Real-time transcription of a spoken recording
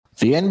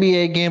The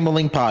NBA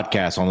Gambling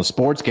Podcast on the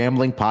Sports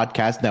Gambling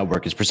Podcast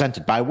Network is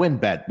presented by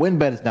WynnBET.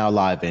 WynnBET is now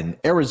live in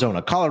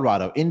Arizona,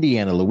 Colorado,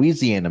 Indiana,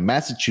 Louisiana,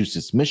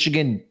 Massachusetts,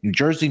 Michigan, New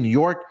Jersey, New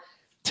York,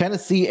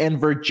 Tennessee, and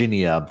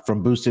Virginia.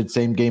 From boosted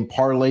same-game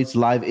parlays,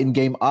 live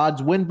in-game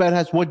odds, WynnBET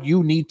has what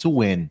you need to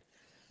win.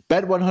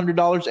 Bet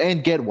 $100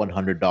 and get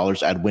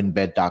 $100 at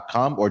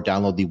wynnbet.com or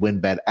download the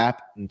WynnBET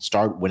app and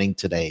start winning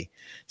today.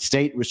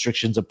 State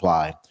restrictions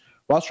apply.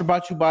 We're also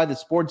brought to you by the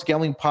Sports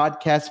Gambling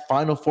Podcast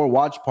Final Four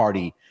Watch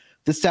Party.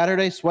 This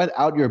Saturday, sweat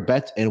out your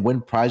bets and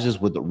win prizes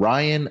with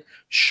Ryan,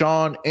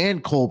 Sean,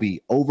 and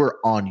Colby over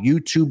on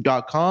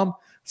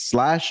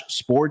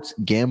youtube.com/sports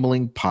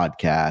gambling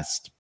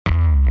podcast.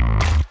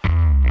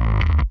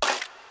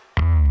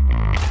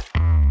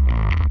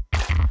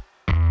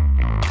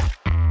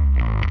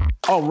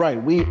 All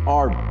right, we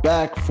are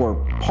back for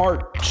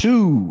part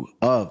 2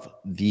 of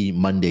the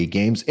Monday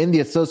games in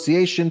the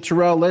association.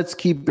 Terrell, let's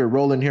keep it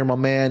rolling here, my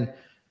man.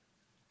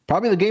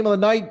 Probably the game of the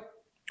night,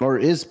 or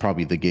is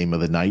probably the game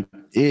of the night,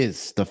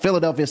 is the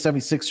Philadelphia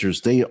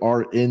 76ers. They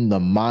are in the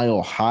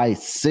Mile High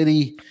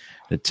City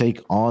to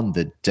take on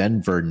the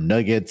Denver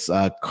Nuggets.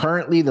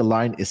 Currently, the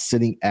line is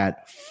sitting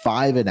at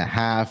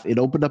 5.5. It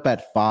opened up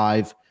at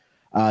 5.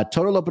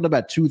 Total opened up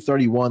at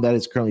 231. That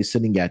is currently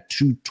sitting at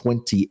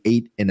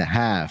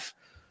 228.5.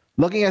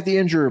 Looking at the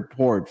injury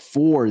report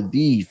for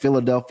the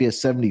Philadelphia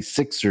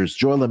 76ers,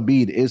 Joel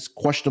Embiid is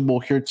questionable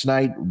here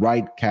tonight,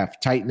 right calf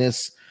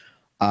tightness.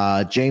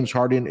 James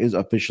Harden is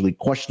officially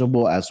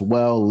questionable as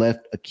well,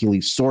 left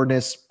Achilles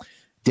soreness.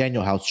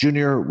 Daniel House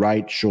Jr.,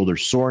 right shoulder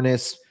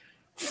soreness.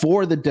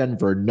 For the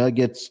Denver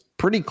Nuggets,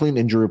 pretty clean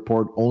injury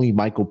report. Only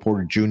Michael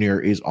Porter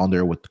Jr. is on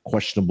there with the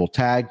questionable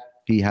tag.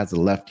 He has a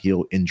left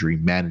heel injury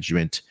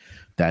management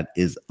that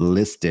is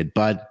listed,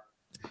 but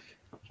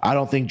I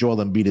don't think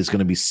Joel Embiid is going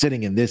to be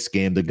sitting in this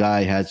game. The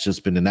guy has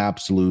just been an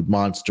absolute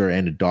monster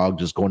and a dog,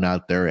 just going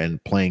out there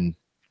and playing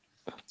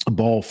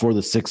ball for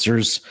the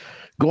Sixers.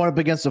 Going up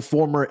against a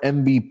former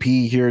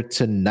MVP here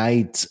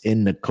tonight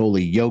in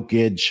Nikola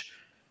Jokic.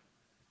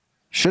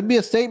 Should be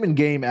a statement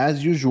game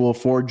as usual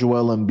for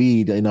Joel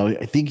Embiid. You know,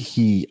 I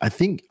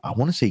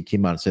want to say he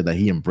came out and said that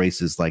he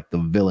embraces like the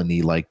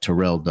villainy like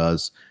Terrell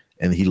does,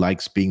 and he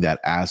likes being that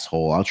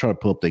asshole. I'll try to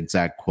pull up the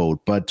exact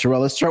quote. But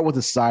Terrell, let's start with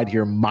the side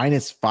here.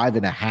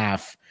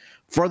 -5.5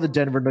 for the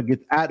Denver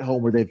Nuggets at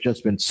home where they've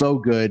just been so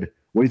good.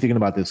 What are you thinking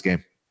about this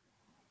game?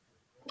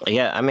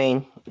 Yeah, I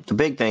mean, the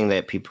big thing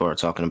that people are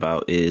talking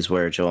about is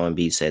where Joel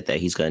Embiid said that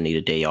he's going to need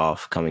a day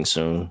off coming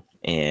soon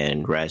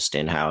and rest,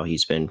 and how he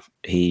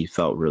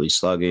felt really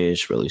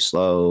sluggish, really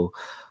slow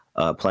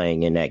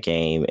playing in that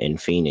game in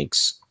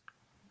Phoenix.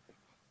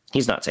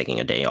 He's not taking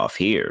a day off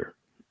here.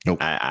 Nope.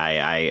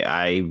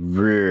 I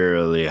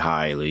really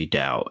highly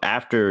doubt,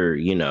 after,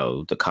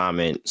 the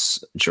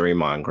comments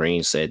Draymond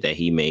Green said that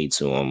he made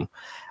to him,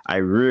 I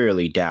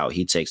really doubt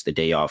he takes the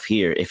day off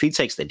here. If he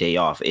takes the day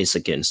off, it's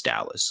against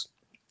Dallas.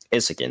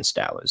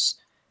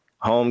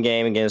 Home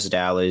game against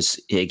Dallas.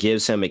 It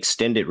gives him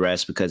extended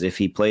rest, because if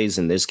he plays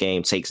in this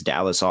game, takes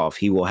Dallas off,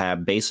 he will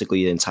have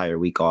basically the entire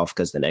week off,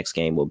 because the next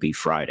game will be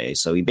Friday.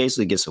 So he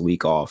basically gets a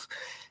week off.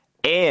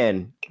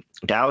 And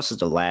Dallas is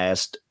the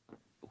last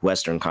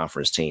Western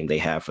Conference team they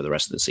have for the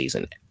rest of the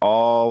season.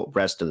 All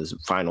rest of the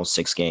final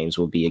 6 games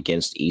will be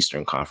against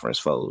Eastern Conference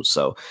foes.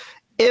 So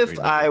if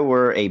I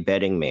were a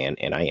betting man,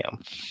 and I am,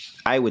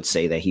 I would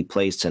say that he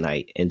plays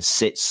tonight and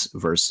sits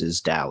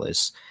versus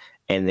Dallas,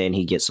 and then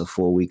he gets a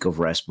full week of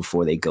rest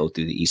before they go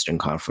through the Eastern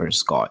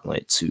Conference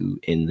gauntlet to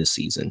end the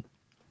season.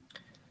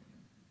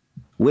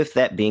 With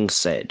that being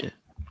said,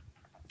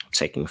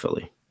 taking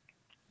Philly.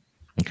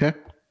 Okay.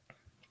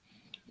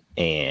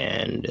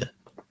 And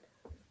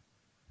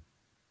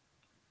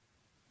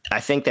I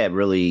think that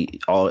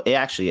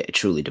it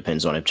truly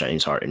depends on if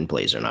James Harden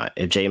plays or not.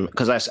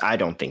 Because I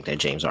don't think that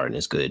James Harden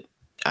is good.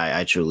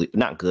 I truly,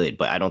 not good,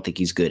 but I don't think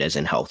he's good as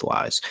in health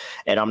wise.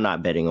 And I'm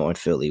not betting on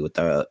Philly with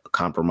the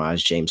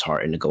compromised James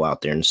Harden to go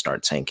out there and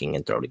start tanking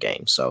and throw the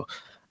game. So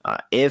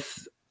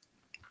if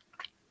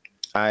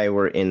I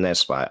were in that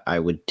spot, I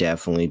would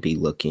definitely be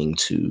looking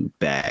to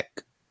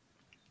back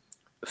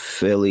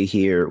Philly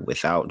here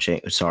without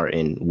James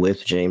Harden.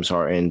 With James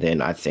Harden,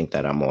 then I think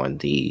that I'm on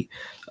the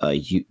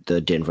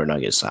Denver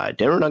Nuggets side.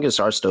 Denver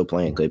Nuggets are still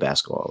playing good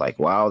basketball. Like,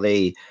 while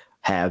they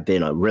have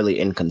been really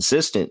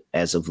inconsistent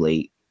as of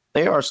late,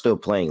 they are still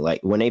playing.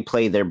 Like, when they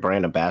play their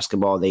brand of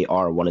basketball, they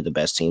are one of the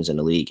best teams in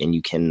the league, and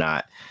you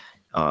cannot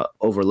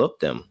overlook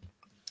them.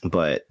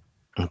 But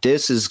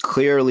this is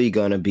clearly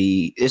going to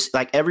be, it's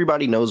like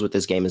everybody knows what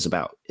this game is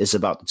about. It's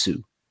about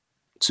the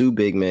two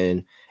big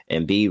men,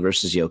 Embiid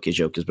versus Jokic,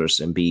 Jokic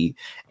versus Embiid.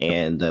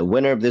 And the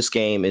winner of this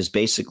game is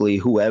basically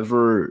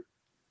whoever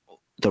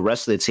the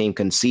rest of the team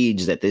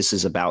concedes that this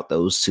is about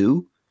those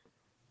two,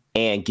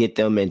 and get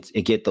them and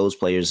get those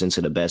players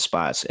into the best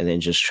spots, and then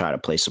just try to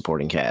play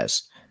supporting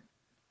cast.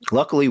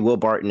 Luckily, Will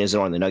Barton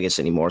isn't on the Nuggets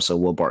anymore, so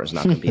Will Barton's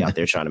not going to be out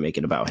there trying to make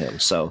it about him.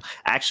 So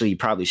actually, he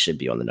probably should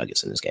be on the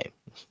Nuggets in this game.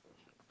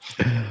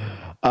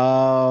 Yeah,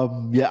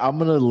 I'm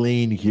going to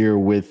lean here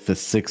with the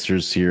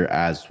Sixers here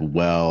as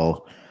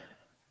well.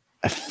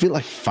 I feel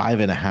like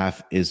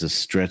 5.5 is a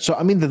stretch. So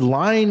I mean, the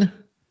line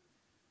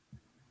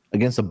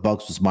against the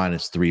Bucks was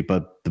 -3,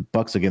 but the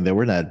Bucks again, they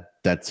were in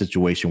that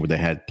situation where they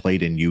had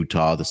played in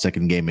Utah, the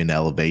second game in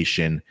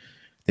elevation.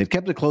 They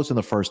kept it close in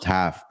the first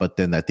half, but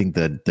then I think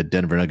the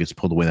Denver Nuggets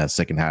pulled away in that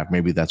second half.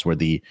 Maybe that's where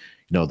the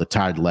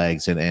tired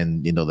legs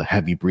and the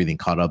heavy breathing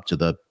caught up to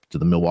the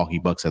Milwaukee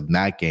Bucks in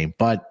that game.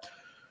 But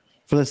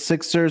for the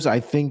Sixers, I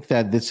think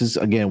that this is,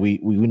 again, we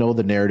know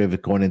the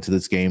narrative going into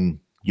this game,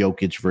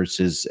 Jokic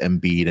versus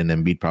Embiid, and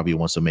Embiid probably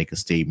wants to make a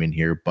statement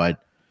here,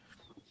 but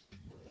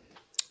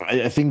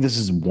I think this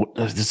is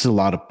a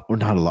lot of, or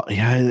not a lot.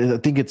 Yeah, I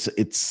think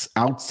it's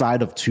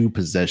outside of 2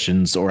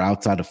 possessions or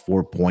outside of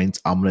 4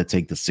 points. I'm going to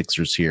take the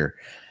Sixers here.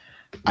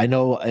 I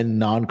know in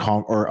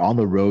non-con or on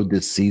the road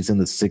this season,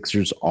 the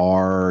Sixers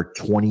are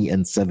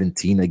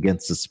 20-17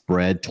 against the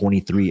spread,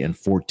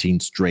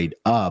 23-14 straight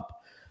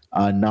up.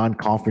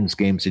 Non-conference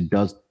games, it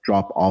does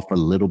drop off a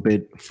little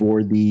bit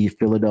for the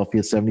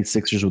Philadelphia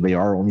 76ers, where they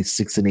are only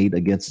 6-8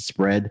 against the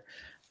spread.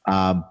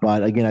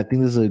 But again, I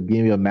think this is a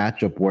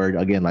matchup where,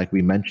 again, like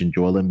we mentioned,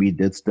 Joel Embiid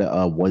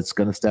was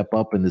going to step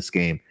up in this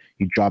game.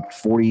 He dropped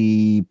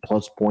 40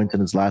 plus points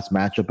in his last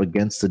matchup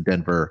against the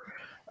Denver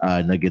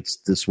Nuggets.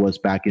 This was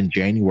back in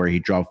January. He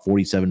dropped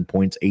 47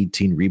 points,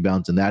 18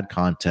 rebounds in that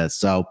contest.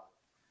 So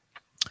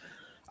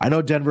I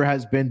know Denver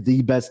has been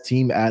the best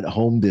team at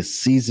home this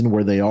season,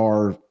 where they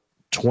are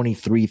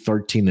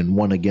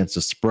 23-13-1 against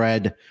the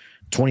spread,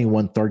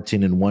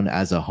 21-13-1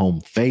 as a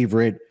home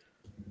favorite.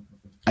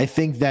 I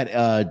think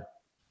that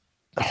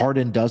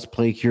Harden does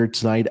play here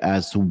tonight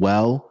as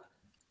well.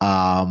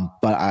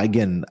 But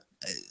again,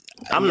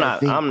 I'm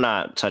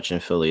not touching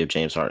Philly if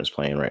James Harden's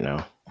playing right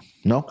now.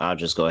 No, I'll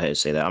just go ahead and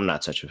say that I'm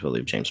not touching Philly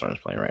if James Harden's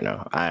playing right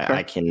now.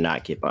 I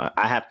cannot get by.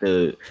 I have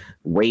to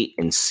wait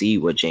and see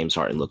what James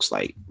Harden looks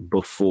like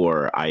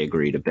before I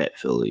agree to bet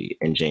Philly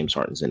and James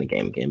Harden's in the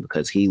game again,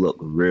 because he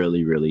looked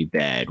really, really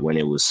bad when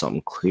it was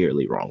something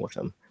clearly wrong with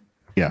him.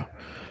 Yeah.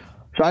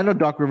 So I know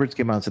Doc Rivers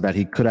came out and said that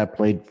he could have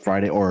played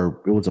Friday,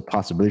 or it was a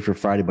possibility for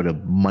Friday, but a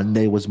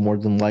Monday was more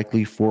than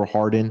likely for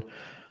Harden.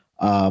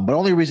 But the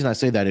only reason I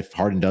say that, if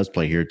Harden does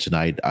play here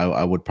tonight,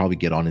 I would probably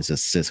get on his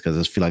assist, because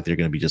I just feel like they're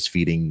going to be just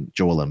feeding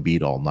Joel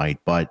Embiid all night.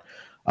 But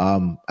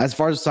as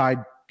far as the side,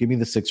 give me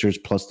the Sixers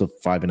plus the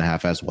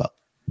 5.5 as well.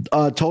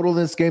 Total in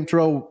this game,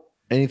 Terrell,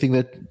 anything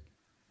that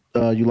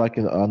you like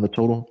on the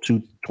total?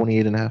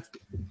 228.5?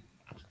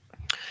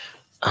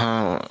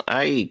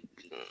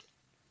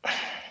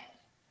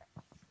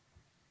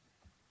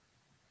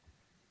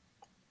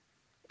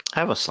 I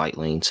have a slight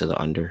lean to the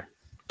under,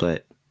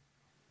 but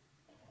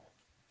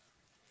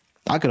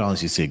I could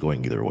honestly see it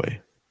going either way.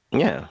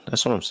 Yeah,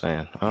 that's what I'm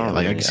saying.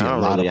 I can see a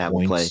lot of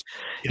points.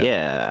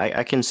 Yeah,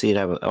 I can see it,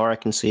 or I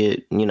can see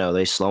it.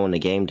 They slowing the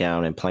game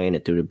down and playing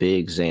it through the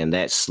bigs, and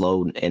that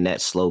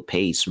slow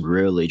pace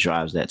really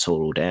drives that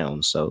total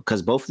down. So,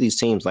 because both of these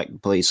teams like to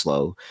play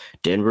slow,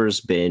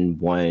 Denver's been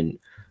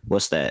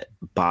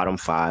bottom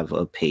 5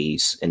 of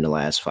pace in the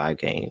last 5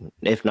 games,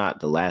 if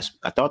not the last.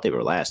 I thought they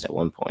were last at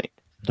one point.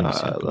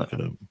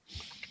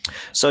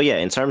 So yeah,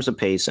 in terms of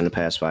pace in the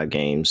past 5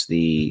 games,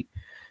 the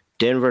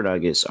Denver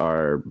Nuggets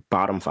are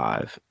bottom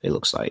 5. It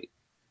looks like.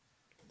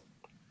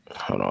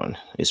 Hold on,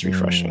 it's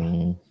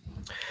refreshing.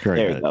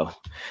 There we go.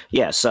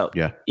 Yeah. So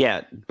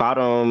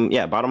bottom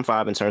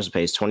 5 in terms of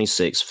pace.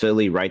 26.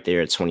 Philly right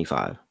there at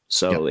 25.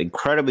 So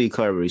incredibly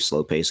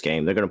slow pace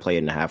game. They're going to play it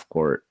in the half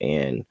court,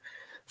 and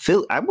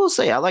I will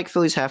say I like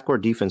Philly's half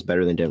court defense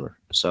better than Denver.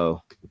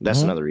 So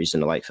that's another reason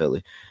to like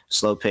Philly.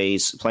 Slow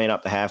pace, playing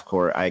up the half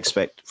court. I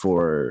expect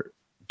for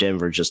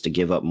Denver just to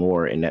give up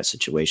more in that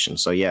situation.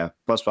 So yeah,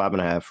 plus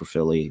 5.5 for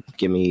Philly.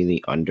 Give me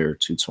the under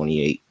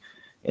 228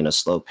 in a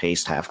slow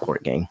paced half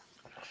court game.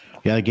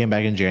 Yeah, the game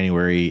back in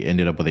January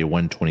ended up with a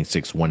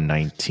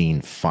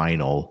 126-119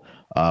 final.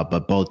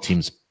 But both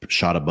teams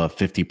shot above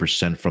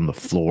 50% from the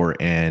floor,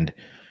 and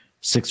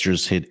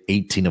Sixers hit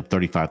 18 of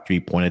 35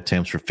 three-point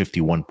attempts for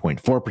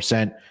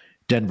 51.4%.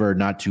 Denver,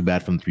 not too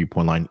bad from the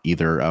three-point line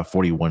either,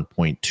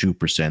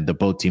 41.2%. The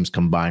both teams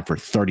combined for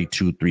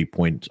 32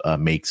 three-point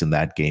makes in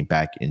that game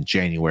back in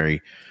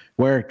January.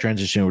 Where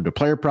transition over to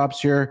player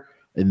props here.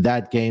 In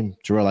that game,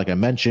 Terrell, like I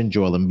mentioned,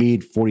 Joel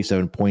Embiid,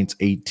 47 points,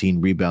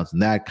 18 rebounds in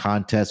that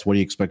contest. What are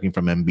you expecting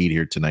from Embiid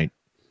here tonight?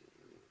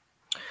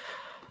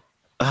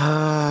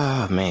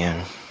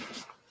 Man.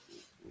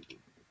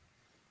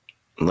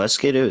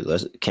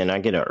 Can I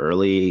get an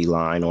early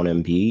line on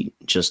Embiid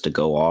just to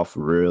go off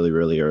really,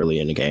 really early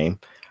in the game?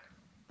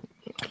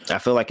 I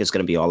feel like it's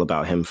going to be all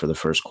about him for the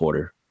first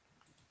quarter.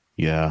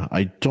 Yeah,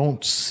 I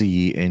don't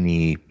see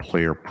any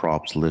player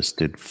props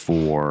listed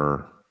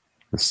for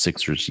the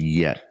Sixers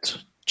yet,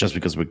 just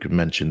because we could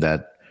mention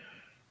that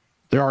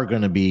there are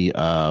going to be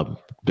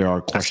there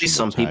are questions. I see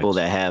some people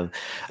that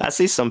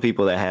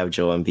have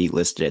Joel Embiid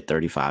listed at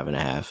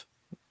 35.5.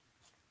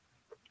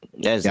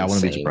 Yeah, I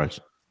wouldn't be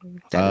surprised.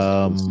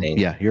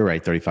 Yeah, you're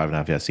right.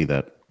 35.5. Yeah, I see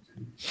that.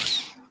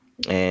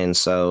 And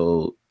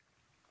so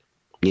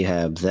you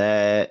have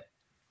that.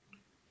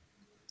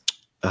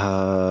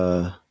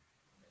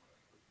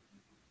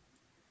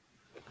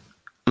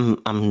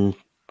 I'm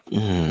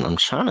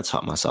trying to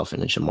talk myself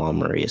into Jamal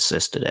Murray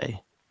assist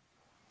today.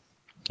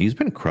 He's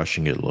been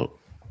crushing it. Look,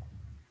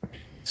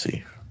 let's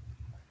see.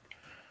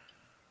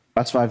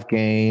 Last 5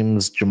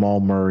 games, Jamal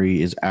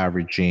Murray is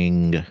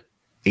averaging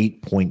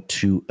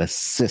 8.2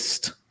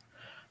 assists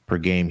per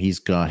game. He's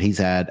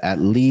had at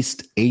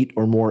least 8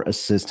 or more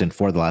assists in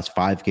 4 of the last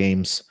 5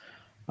 games.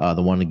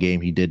 The one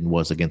game he did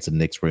was against the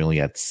Knicks, where he only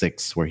had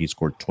 6, where he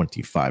scored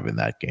 25 in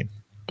that game.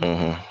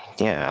 Mm-hmm.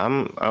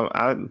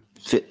 Yeah,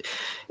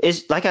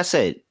 it's like I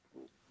said,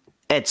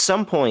 at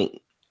some point,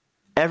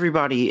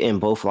 everybody in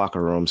both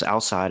locker rooms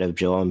outside of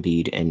Joel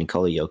Embiid and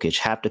Nikola Jokic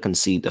have to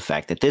concede the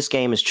fact that this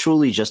game is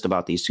truly just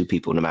about these two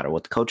people, no matter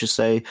what the coaches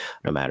say,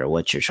 no matter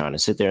what you're trying to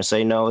sit there and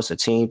say, no, it's a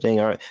team thing.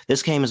 All right,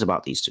 this game is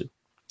about these two.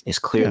 It's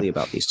clearly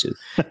about these two.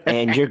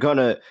 And you're going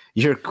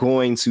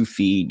to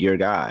feed your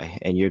guy,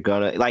 and you're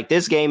going to like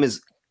this game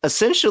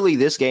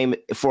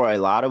for a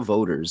lot of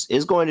voters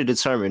is going to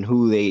determine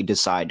who they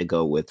decide to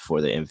go with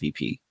for the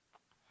MVP.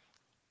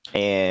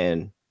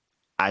 And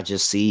I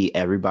just see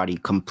everybody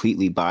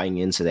completely buying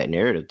into that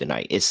narrative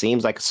tonight. It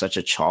seems like such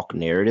a chalk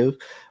narrative,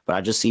 but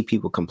I just see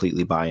people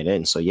completely buying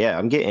in. So yeah,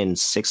 I'm getting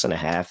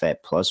 6.5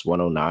 at plus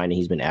 109, and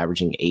he's been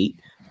averaging 8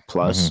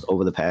 plus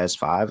over the past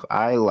 5.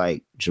 I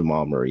like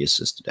Jamal Murray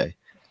assist today.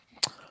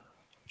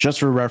 Just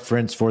for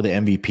reference, for the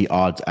MVP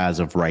odds as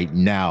of right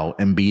now,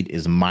 Embiid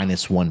is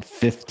minus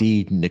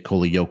 150,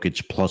 Nikola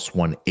Jokic plus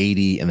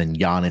 180, and then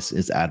Giannis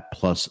is at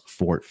plus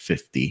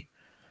 450.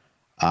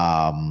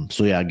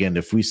 So yeah, again,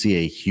 if we see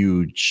a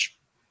huge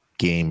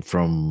game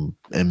from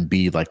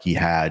Embiid like he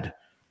had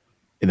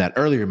in that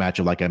earlier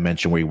matchup, like I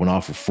mentioned, where he went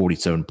off for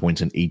 47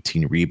 points and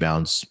 18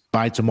 rebounds,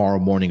 by tomorrow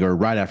morning or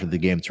right after the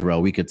game,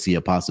 Terrell, we could see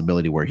a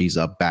possibility where he's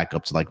back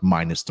up to like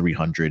minus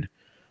 300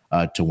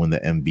 to win the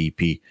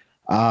MVP.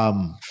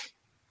 I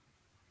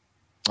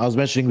was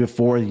mentioning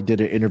before, he did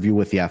an interview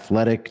with The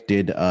Athletic,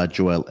 did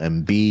Joel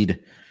Embiid,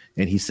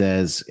 and he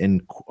says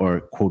in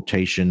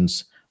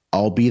quotations,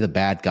 "I'll be the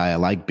bad guy. I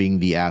like being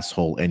the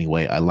asshole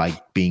anyway. I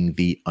like being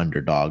the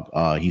underdog."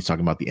 He's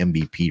talking about the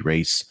MVP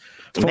race.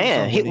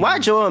 Man, why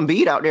Joel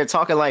Embiid out there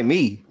talking like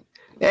me?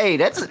 Hey,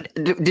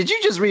 did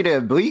you just read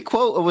a Embiid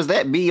quote, or was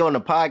that me on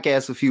the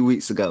podcast a few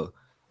weeks ago?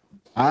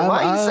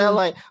 Why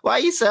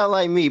you sound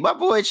like me? My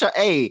boy,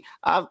 hey,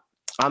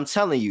 I'm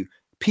telling you,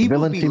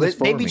 people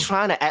they be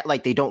trying to act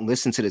like they don't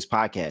listen to this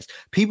podcast.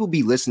 People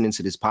be listening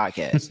to this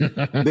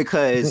podcast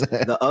because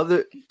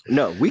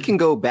we can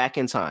go back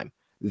in time.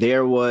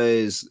 There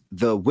was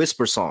the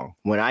Whisper song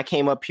when I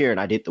came up here and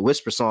I did the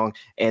Whisper song.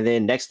 And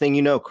then next thing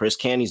you know, Chris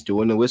Canty's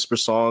doing the Whisper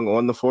song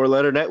on the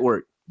 4-Letter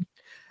Network.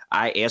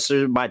 I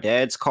answered my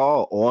dad's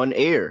call on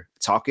air,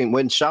 talking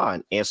with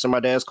Sean, answer my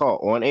dad's call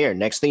on air.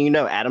 Next thing you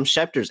know, Adam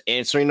Schefter's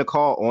answering the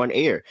call on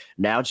air.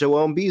 Now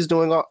Joel Embiid's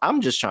doing all.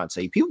 I'm just trying to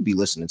tell you, people be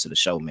listening to the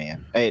show,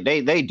 man. Hey,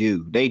 they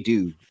do.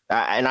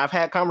 And I've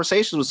had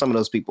conversations with some of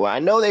those people. I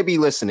know they be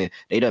listening.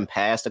 They done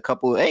passed a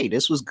couple. Hey,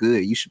 this was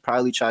good. You should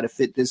probably try to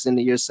fit this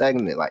into your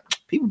segment. Like,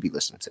 people be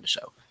listening to the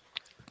show.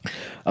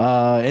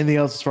 Anything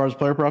else as far as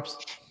player props?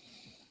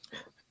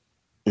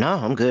 No,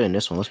 I'm good in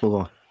this one. Let's move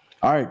on.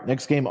 All right,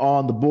 next game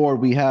on the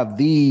board, we have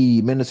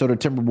the Minnesota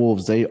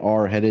Timberwolves. They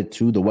are headed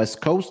to the West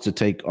Coast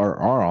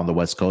are on the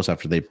West Coast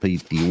after they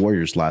beat the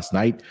Warriors last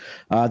night.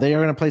 They are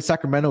going to play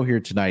Sacramento here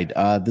tonight.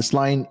 This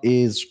line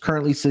is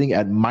currently sitting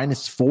at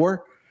 -4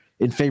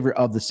 in favor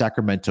of the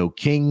Sacramento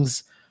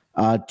Kings.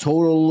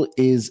 Total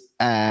is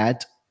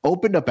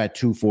opened up at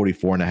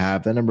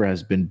 244.5. That number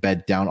has been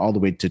bet down all the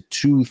way to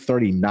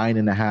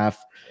 239.5.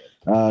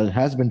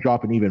 Has been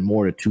dropping even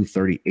more to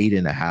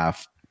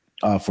 238.5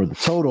 for the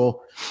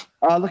total.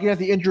 Looking at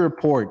the injury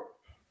report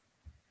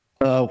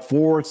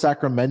for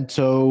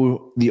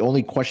Sacramento, the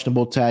only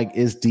questionable tag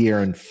is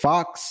De'Aaron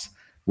Fox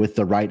with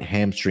the right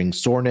hamstring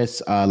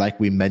soreness. Like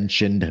we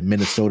mentioned,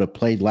 Minnesota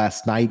played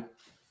last night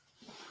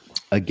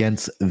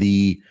against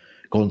the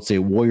Golden State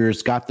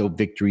Warriors, got the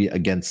victory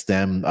against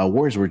them.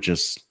 Warriors were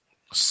just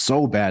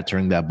so bad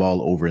turning that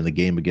ball over in the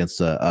game against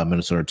the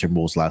Minnesota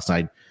Timberwolves last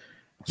night.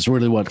 It's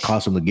really what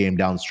cost them the game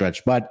down the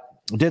stretch. But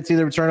did see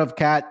the return of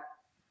Cat.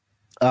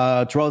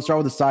 Terrell, let's start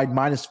with the side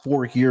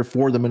 -4 here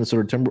for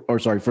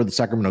the for the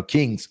Sacramento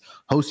Kings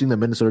hosting the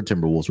Minnesota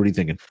Timberwolves. What are you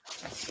thinking?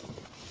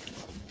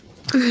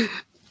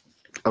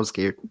 I'm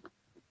scared.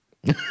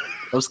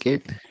 I'm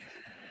scared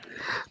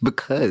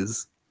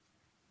because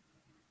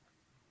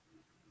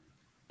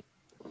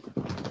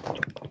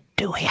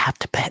do we have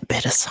to bet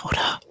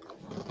Minnesota?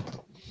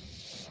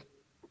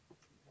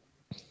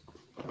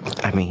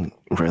 I mean,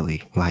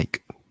 really,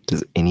 like,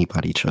 does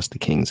anybody trust the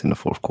Kings in the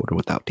fourth quarter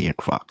without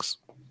De'Aaron Fox?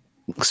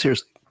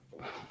 Seriously,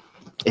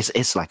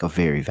 it's like a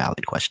very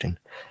valid question.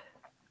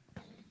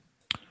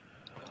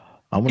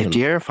 If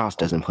De'Aaron Fox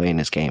doesn't play in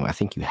this game, I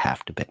think you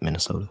have to bet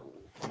Minnesota.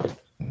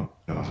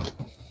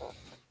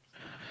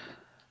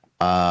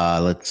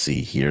 Let's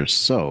see here.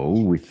 So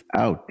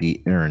without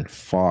De'Aaron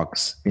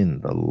Fox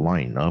in the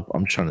lineup,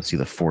 I'm trying to see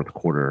the fourth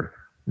quarter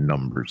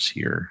numbers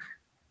here.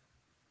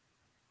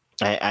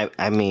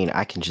 I mean,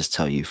 I can just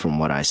tell you from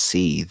what I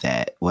see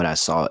that what I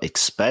saw,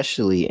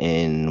 especially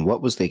in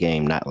what was the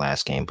game, not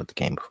last game, but the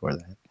game before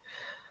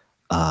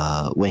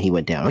that, when he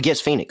went down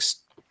against Phoenix.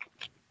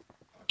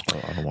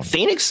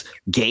 Phoenix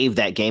gave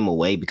that game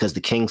away because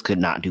the Kings could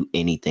not do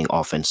anything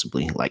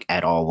offensively, like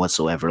at all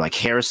whatsoever. Like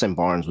Harrison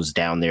Barnes was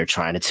down there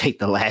trying to take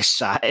the last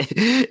shot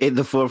in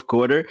the fourth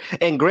quarter.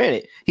 And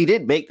granted, he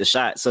did make the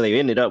shot, so they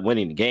ended up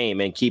winning the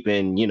game and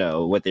keeping,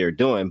 what they were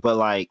doing. But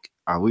like,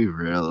 are we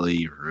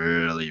really,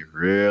 really,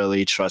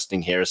 really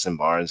trusting Harrison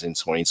Barnes in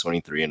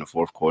 2023 in the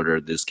fourth quarter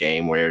of this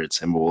game where the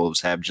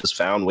Timberwolves have just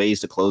found ways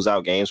to close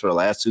out games for the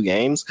last two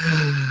games?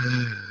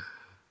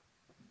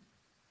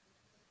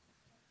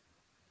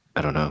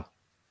 I don't know.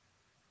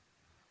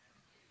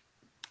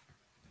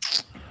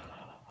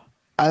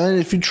 And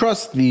if you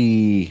trust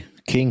the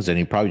Kings, then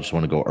you probably just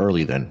want to go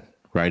early then,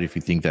 right? If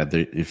you think that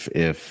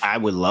if I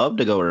would love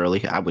to go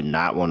early, I would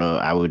not want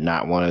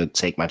to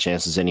take my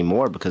chances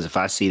anymore, because if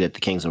I see that the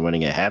Kings are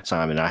winning at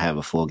halftime and I have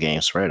a full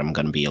game spread, I'm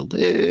going to be a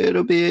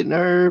little bit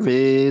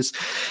nervous.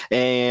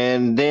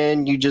 And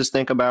then you just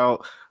think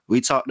about, we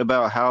talked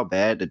about how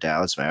bad the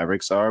Dallas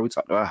Mavericks are. We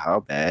talked about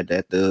how bad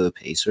that the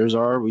Pacers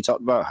are. We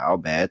talked about how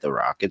bad the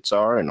Rockets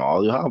are and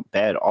how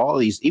bad all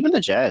these, even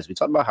the Jazz. We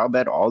talked about how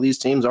bad all these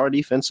teams are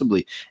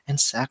defensively. And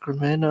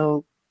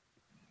Sacramento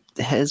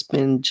has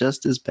been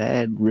just as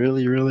bad,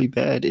 really, really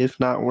bad, if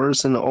not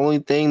worse. And the only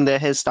thing that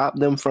has stopped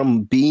them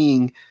from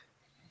being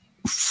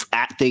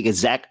at the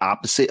exact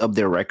opposite of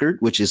their record,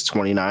 which is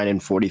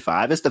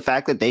 29-45, is the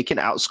fact that they can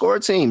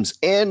outscore teams.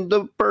 And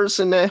the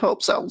person that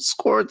helps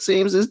outscore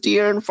teams is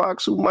De'Aaron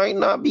Fox, who might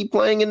not be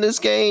playing in this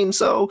game.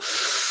 So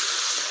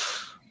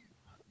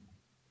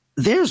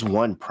there's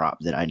one prop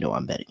that I know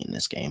I'm betting in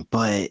this game,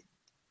 but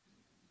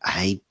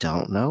I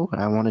don't know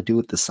what I want to do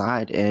with the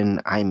side. And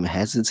I'm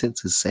hesitant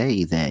to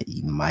say that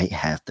you might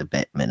have to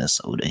bet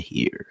Minnesota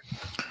here.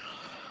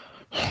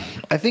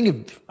 I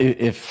think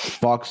if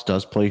Fox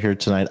does play here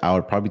tonight, I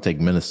would probably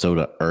take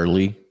Minnesota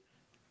early.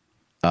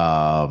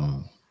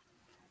 There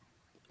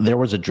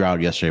was a drought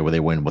yesterday where they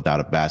went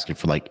without a basket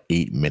for like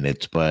 8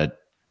 minutes,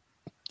 but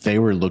they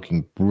were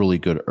looking really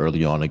good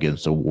early on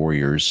against the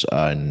Warriors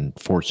and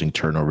forcing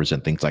turnovers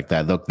and things like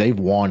that. Look, they've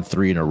won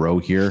 3 in a row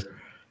here.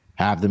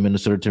 Have the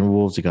Minnesota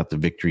Timberwolves. They got the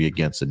victory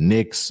against the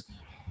Knicks.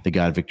 They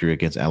got a victory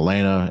against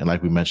Atlanta. And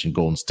like we mentioned,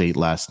 Golden State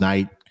last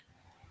night.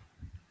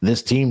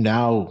 This team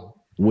now,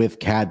 with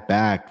Cat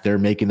back, they're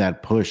making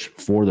that push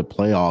for the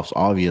playoffs,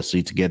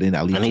 obviously, to get in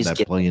at least in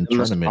that play-in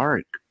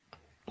tournament.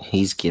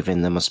 He's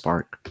given them a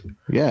spark.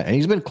 Yeah, and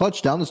he's been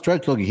clutch down the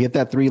stretch. Look, he hit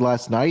that 3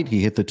 last night.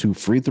 He hit the 2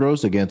 free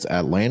throws against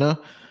Atlanta.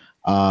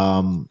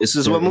 This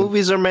is what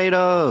movies are made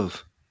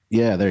of.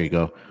 Yeah, there you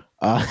go.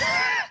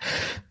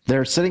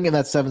 They're sitting in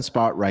that 7th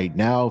spot right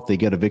now. If they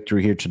get a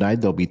victory here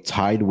tonight, they'll be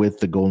tied with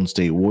the Golden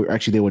State Warriors.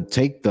 Actually, they would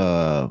take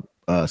the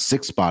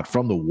 6th spot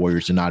from the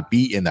Warriors and not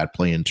be in that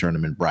play-in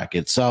tournament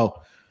bracket. So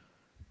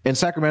in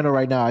Sacramento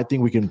right now, I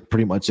think we can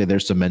pretty much say they're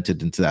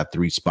cemented into that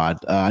 3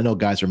 spot. I know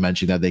guys are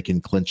mentioning that they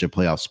can clinch a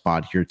playoff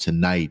spot here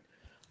tonight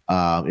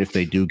if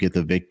they do get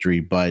the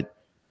victory. But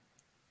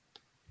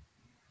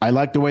I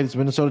like the way this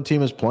Minnesota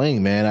team is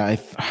playing, man. I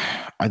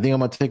think I'm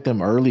going to take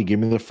them early. Give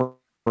me the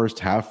first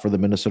half for the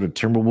Minnesota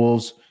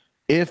Timberwolves.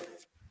 If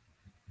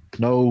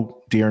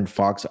no De'Aaron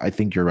Fox, I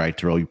think you're right,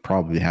 Terrell. You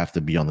probably have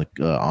to be on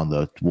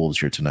the Wolves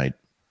here tonight.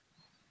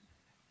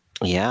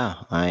 Yeah,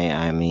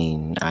 I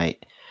mean, I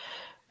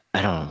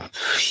don't know.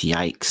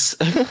 Yikes.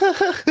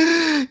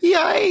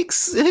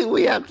 Yikes.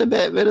 We have to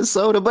bet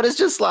Minnesota, but it's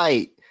just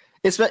like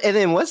and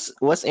then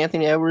what's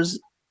Anthony Edwards'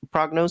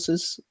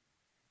 prognosis?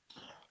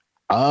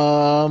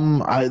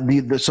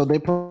 So they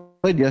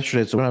played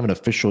yesterday, so we don't have an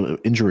official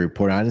injury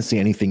report. I didn't see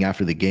anything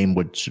after the game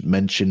which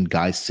mentioned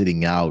guys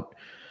sitting out.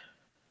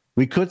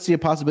 We could see a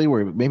possibility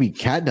where maybe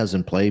Cat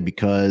doesn't play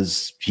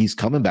because he's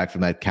coming back from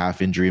that calf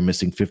injury and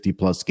missing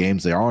 50-plus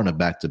games. They are on a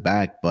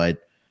back-to-back, but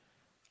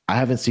I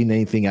haven't seen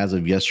anything as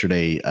of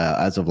yesterday,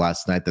 as of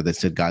last night, that they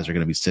said guys are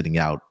going to be sitting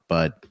out.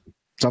 But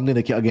something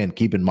to, again,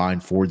 keep in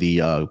mind for the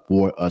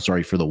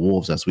for the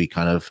Wolves as we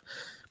kind of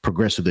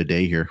progress through the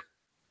day here.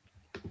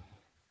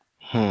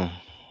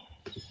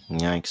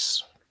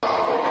 Yikes.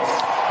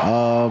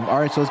 All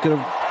right, so let's get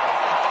a...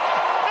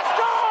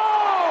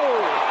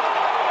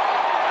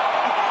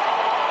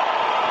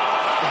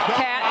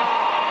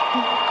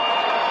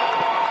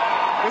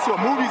 This is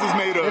what movies is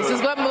made of. This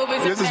is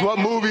what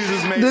movies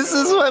is made of. This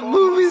is what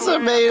movies are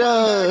made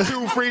of.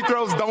 2 free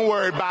throws, don't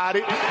worry about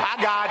it. I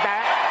got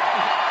that.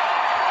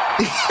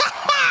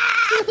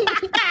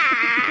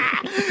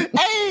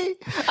 Hey,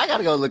 I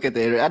gotta go look at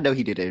the interview. I know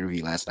he did an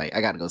interview last night.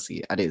 I gotta go see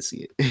it. I didn't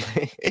see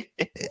it.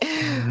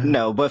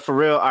 No, but for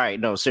real, all right,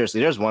 no, seriously,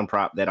 there's one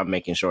prop that I'm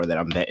making sure that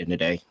I'm betting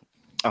today.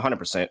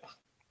 100%.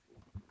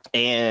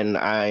 And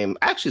I'm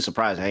actually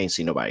surprised I ain't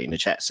seen nobody in the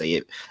chat say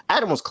it.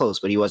 Adam was close,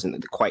 but he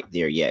wasn't quite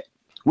there yet.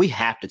 We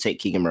have to take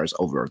Keegan Murray's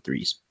over on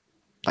threes.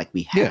 Like,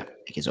 we have to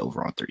take his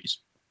over on threes.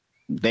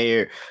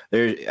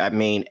 I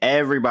mean,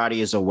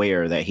 everybody is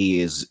aware that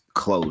he is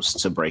close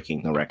to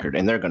breaking the record,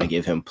 and they're going to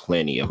give him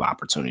plenty of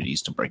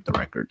opportunities to break the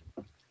record.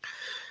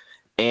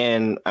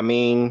 And I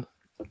mean,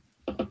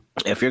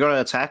 if you're going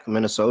to attack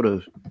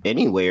Minnesota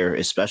anywhere,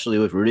 especially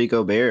with Rudy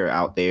Gobert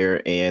out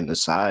there and the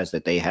size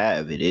that they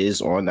have, it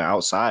is on the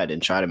outside,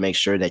 and try to make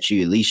sure that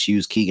you at least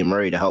use Keegan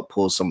Murray to help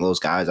pull some of those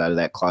guys out of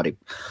that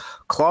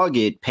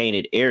clogged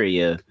painted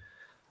area.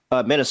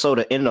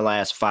 Minnesota in the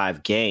last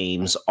 5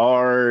 games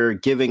are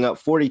giving up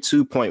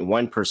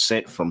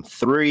 42.1% from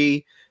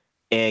 3.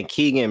 And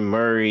Keegan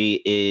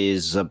Murray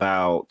is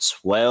about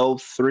 12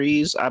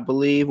 threes, I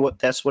believe.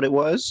 That's what it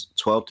was.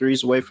 12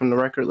 threes away from the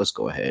record. Let's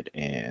go ahead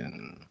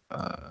and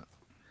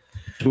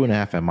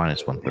 2.5 at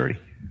 -130.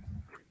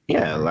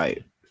 Yeah,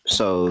 like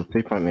so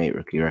 3.8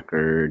 rookie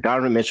record.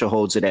 Donovan Mitchell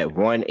holds it at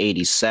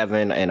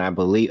 187, and I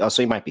believe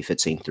so he might be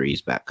 15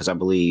 threes back because I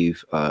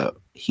believe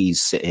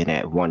he's sitting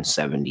at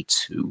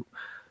 172.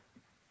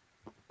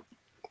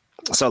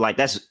 So like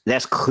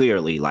that's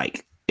clearly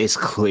like it's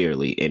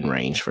clearly in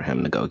range for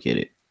him to go get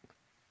it.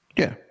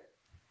 Yeah.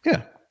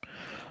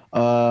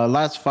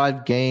 Last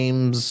 5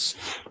 games,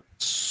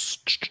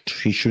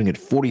 he's shooting at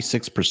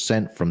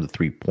 46% from the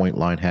 3-point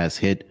line, has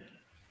hit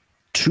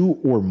 3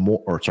 or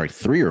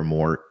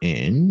more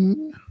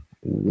in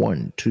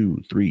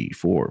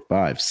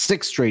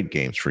 6 straight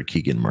games for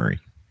Keegan Murray.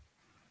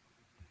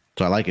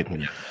 So I like it.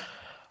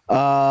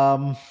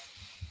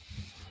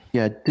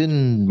 Yeah,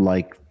 didn't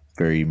like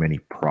very many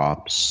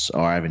props,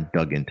 or I haven't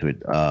dug into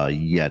it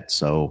yet,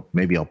 so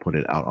maybe I'll put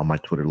it out on my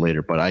Twitter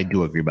later. But I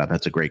do agree about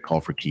that's a great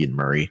call for Keegan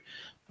Murray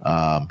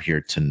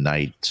here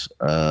tonight.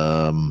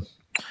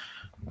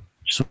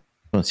 Just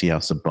want to see how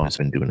Sabonis has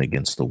been doing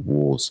against the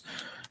Wolves.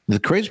 The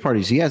crazy part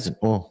is he hasn't.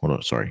 Oh, hold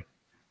on, sorry.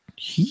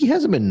 He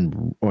hasn't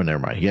been. Oh, never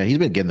mind. Yeah, he's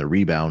been getting the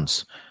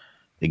rebounds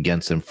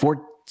against him.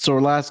 So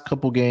our last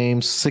couple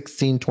games: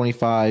 16,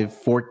 25,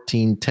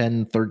 14,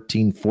 10,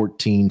 13,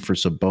 14 for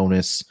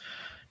Sabonis.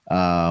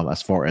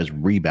 As far as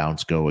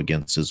rebounds go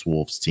against his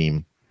Wolves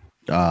team.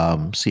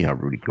 See how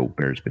Rudy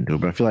Gobert's been doing,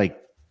 but I feel like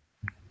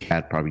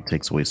Cat probably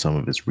takes away some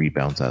of his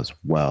rebounds as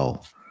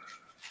well.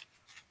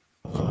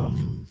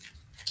 I'm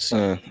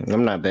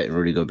not betting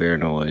Rudy Gobert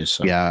noise.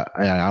 So. Yeah,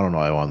 I don't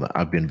know.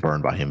 I've been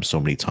burned by him so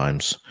many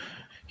times.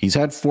 He's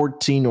had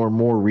 14 or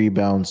more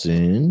rebounds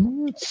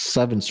in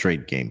 7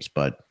 straight games,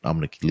 but I'm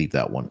going to leave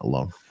that one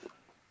alone.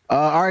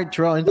 All right,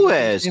 Terrell. Who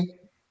has?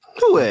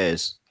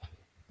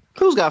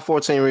 Who's got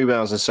 14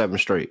 rebounds in 7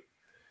 straight?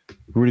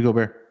 Rudy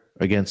Gobert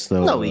against the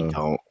No, he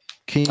don't.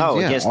 Kings.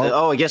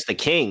 Against the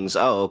Kings.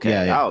 Oh,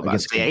 okay. Yeah, I was about to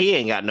say, he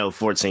ain't got no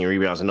 14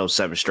 rebounds and no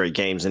 7 straight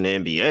games in the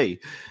NBA.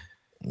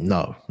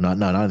 No, not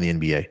in the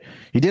NBA.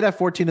 He did have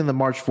 14 in the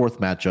March 4th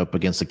matchup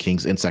against the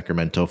Kings in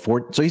Sacramento.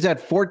 So he's had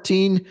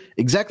 14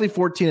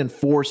 in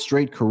 4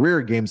 straight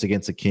career games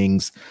against the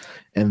Kings,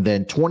 and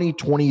then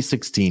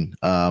 2016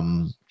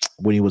 when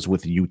he was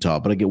with Utah.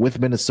 But again, with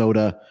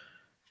Minnesota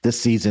this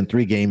season,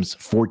 3 games,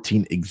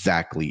 14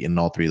 exactly in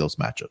all 3 of those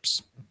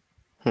matchups.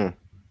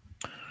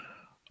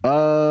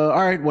 All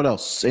right, what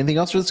else? Anything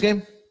else for this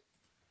game?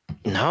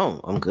 No,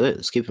 I'm good.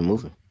 Let's keep it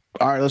moving.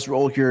 All right, let's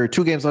roll here.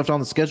 2 games left on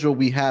the schedule.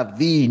 We have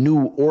the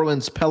New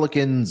Orleans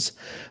Pelicans.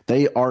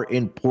 They are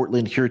in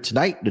Portland here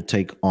tonight to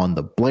take on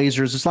the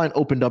Blazers. This line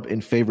opened up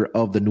in favor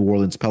of the New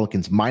Orleans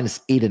Pelicans,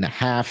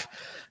 -8.5.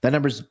 That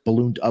number's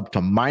ballooned up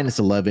to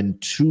 -11.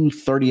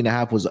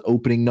 230.5 was the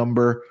opening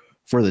number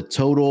for the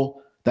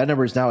total. That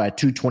number is now at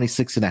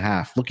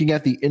 226.5. Looking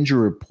at the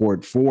injury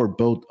report for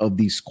both of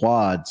these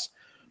squads,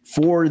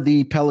 for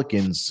the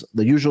Pelicans,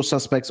 the usual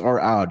suspects are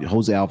out: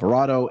 Jose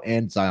Alvarado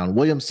and Zion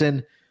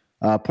Williamson.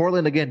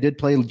 Portland, again, did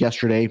play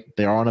yesterday.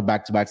 They are on a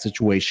back-to-back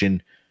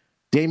situation.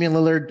 Damian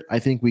Lillard, I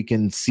think we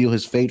can seal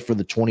his fate for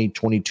the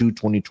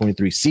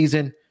 2022-2023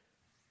 season.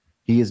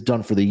 He is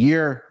done for the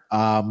year.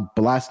 But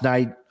last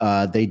night,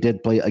 they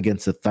did play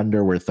against the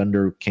Thunder, where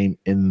Thunder came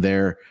in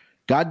there,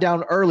 got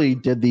down early,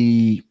 did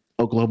the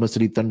Oklahoma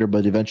City Thunder,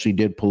 but eventually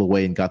did pull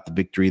away and got the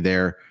victory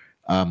there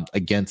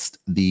against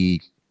the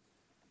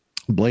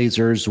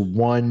Blazers.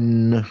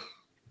 Trying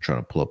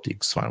to pull up the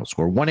final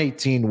score,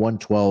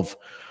 118-112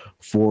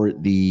 for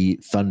the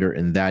Thunder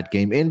in that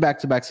game. In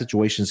back-to-back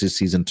situations this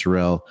season,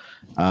 Terrell,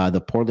 the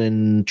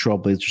Portland Trail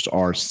Blazers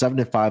are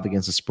 7-5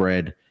 against the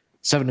spread,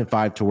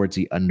 7-5 towards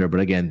the under. But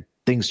again,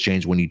 things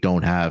change when you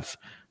don't have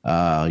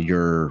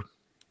your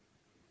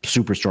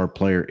superstar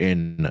player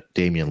in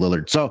Damian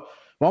Lillard. So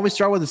why don't we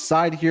start with the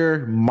side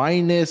here?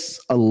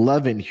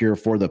 -11 here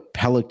for the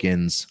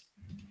Pelicans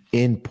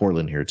in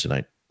Portland here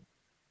tonight.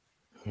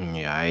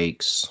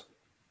 Yikes.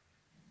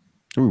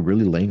 Are we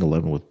really laying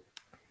 11 with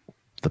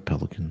the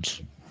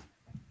Pelicans?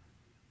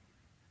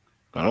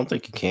 I don't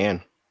think you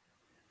can.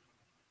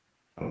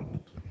 I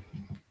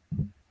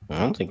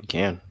don't think you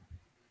can.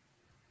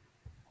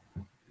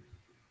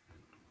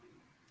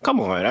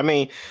 Come on. I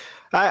mean,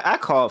 I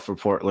called for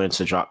Portland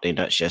to drop their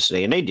nuts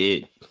yesterday, and they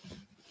did.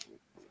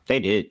 They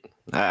did.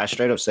 I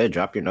straight up said,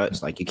 drop your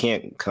nuts. Like, you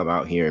can't come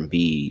out here and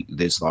be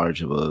this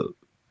large of a,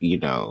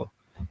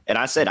 And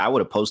I said I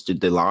would have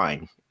posted the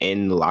line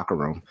in the locker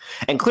room.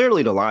 And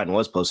clearly the line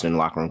was posted in the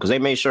locker room because they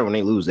made sure when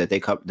they lose that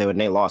when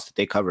they lost that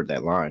they covered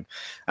that line.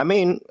 I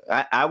mean,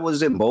 I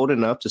wasn't bold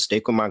enough to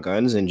stick with my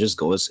guns and just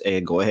go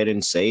ahead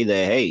and say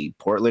that, hey,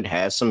 Portland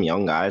has some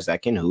young guys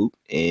that can hoop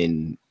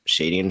in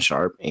Shaedon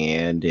Sharpe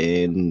and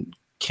in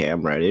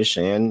Cam Reddish.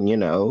 And, you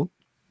know,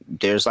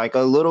 there's like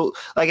a little,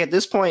 like at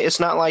this point, it's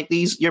not like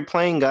you're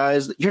playing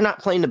guys, you're not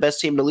playing the best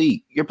team in the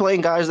league. You're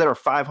playing guys that are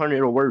 500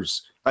 or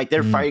worse. Like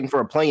they're fighting for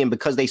a play-in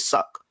because they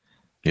suck.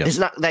 Yep. It's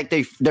not like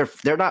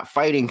they're not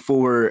fighting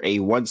for a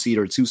 1 seed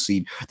or 2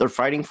 seed. They're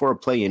fighting for a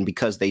play-in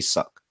because they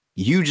suck.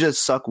 You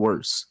just suck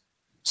worse.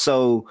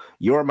 So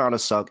your amount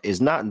of suck is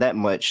not that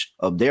much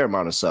of their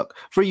amount of suck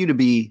for you to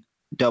be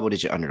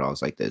double-digit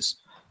underdogs like this.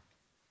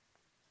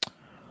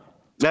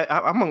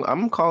 I'm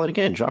gonna call it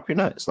again. Drop your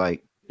nuts.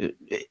 Like,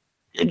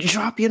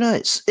 drop your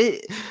nuts.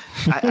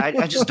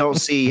 I just don't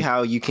see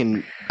how you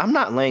can. I'm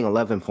not laying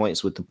 11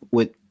 points with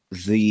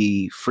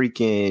the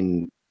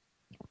freaking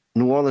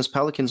New Orleans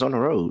Pelicans on the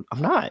road.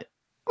 I'm not.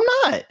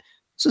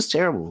 This is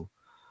terrible.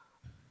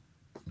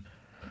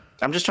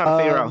 I'm just trying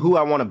to figure out who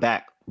I want to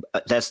back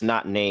that's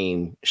not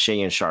named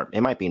Shaedon Sharpe. It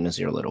might be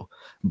Nazir Little,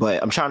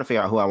 but I'm trying to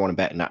figure out who I want to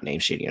back not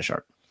named Shaedon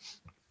Sharpe.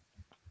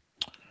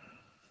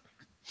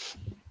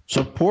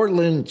 So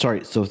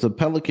the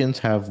Pelicans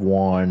have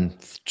won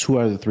 2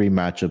 out of the 3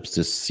 matchups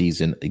this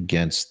season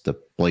against the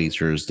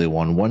Blazers. They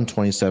won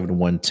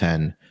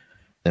 127-110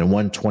 and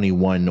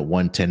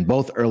 121-110,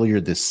 both earlier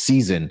this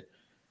season.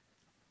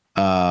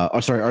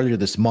 Earlier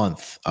this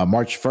month,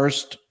 March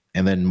 1st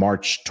and then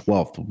March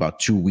 12th, about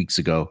 2 weeks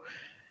ago.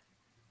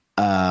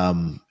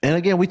 And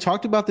again, we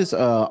talked about this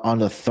on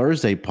the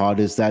Thursday pod,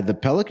 is that the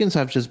Pelicans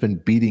have just been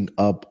beating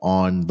up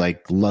on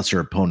like lesser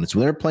opponents.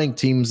 When they're playing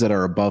teams that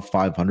are above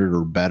 500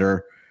 or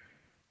better,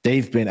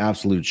 they've been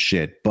absolute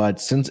shit.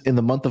 But since in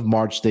the month of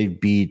March, they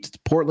beat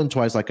Portland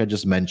twice, like I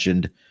just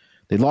mentioned.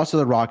 They lost to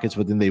the Rockets,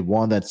 but then they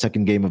won that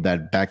second game of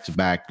that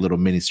back-to-back little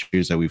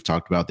mini-series that we've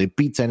talked about. They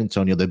beat San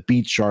Antonio, they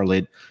beat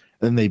Charlotte,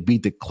 and then they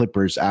beat the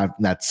Clippers in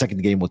that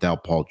second game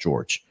without Paul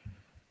George.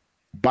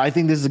 But I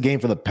think this is a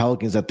game for the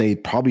Pelicans that they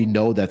probably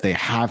know that they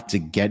have to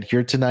get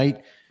here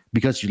tonight,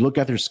 because you look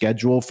at their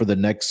schedule for the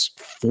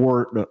next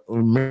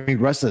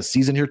rest of the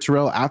season here,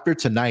 Terrell. After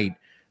tonight,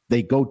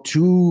 they go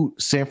to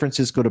San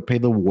Francisco to play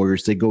the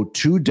Warriors. They go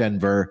to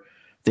Denver.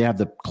 They have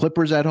the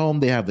Clippers at home.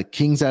 They have the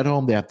Kings at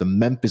home. They have the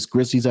Memphis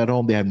Grizzlies at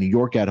home. They have New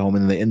York at home,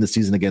 and they end the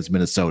season against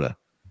Minnesota.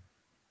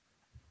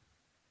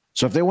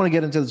 So if they want to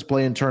get into this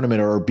play-in tournament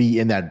or be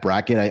in that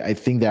bracket, I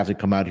think they have to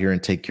come out here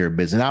and take care of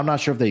business. And I'm not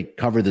sure if they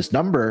cover this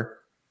number,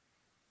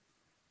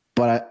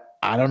 but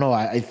I don't know.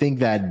 I think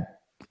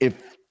that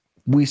if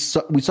we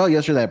saw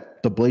yesterday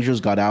that the Blazers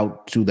got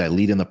out to that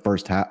lead in the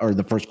first half or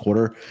the first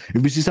quarter,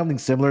 if we see something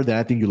similar, then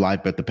I think you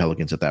live bet the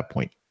Pelicans at that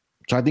point.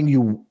 So I think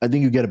you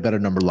get a better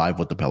number live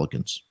with the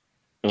Pelicans.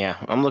 Yeah,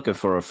 I'm looking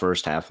for a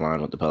first half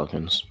line with the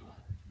Pelicans.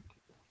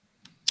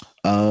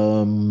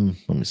 Let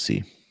me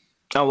see.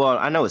 Oh well,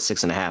 I know it's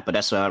 6.5, but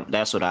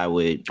that's what I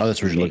would. Oh,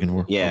 that's what you're looking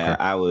for. Yeah,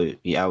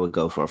 okay. I would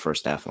go for a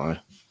first half line.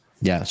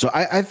 Yeah, so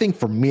I think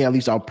for me at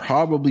least, I'll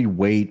probably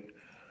wait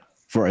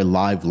for a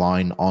live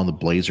line on the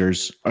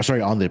Blazers.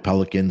 On the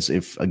Pelicans.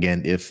 If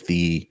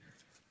the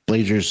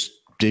Blazers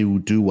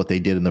do what they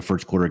did in the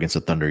first quarter against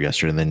the Thunder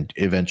yesterday, and then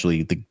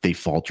eventually they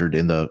faltered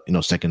in the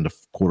second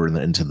quarter and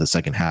into the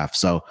second half.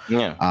 So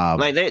yeah,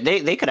 like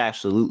they could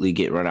absolutely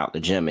get run out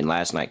the gym, and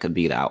last night could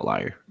be the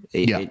outlier.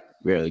 It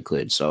really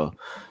could. So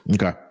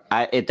okay,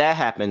 if that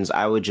happens,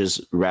 I would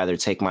just rather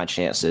take my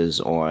chances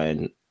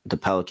on the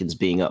Pelicans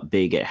being up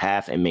big at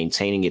half and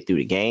maintaining it through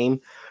the game,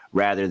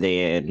 rather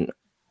than,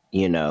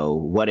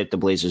 what if the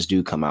Blazers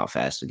do come out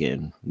fast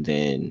again?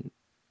 Then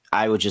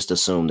I would just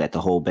assume that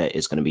the whole bet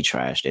is going to be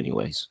trashed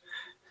anyways.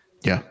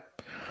 Yeah.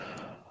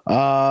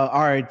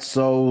 All right.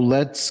 So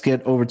let's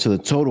get over to the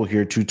total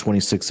here,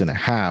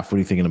 226.5. What are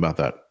you thinking about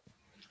that?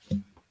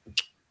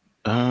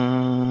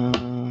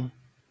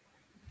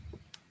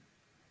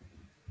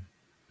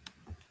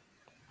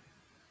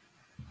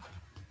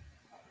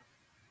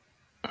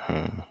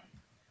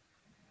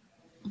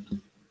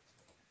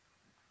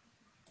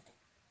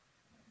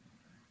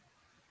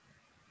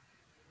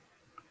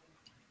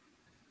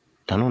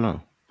 I don't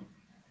know.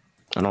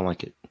 I don't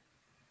like it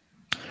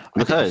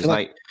because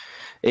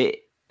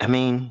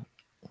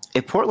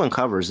if Portland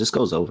covers, this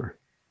goes over.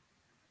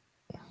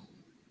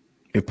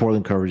 If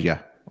Portland covers, yeah,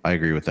 I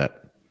agree with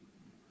that.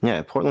 Yeah,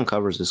 if Portland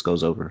covers, this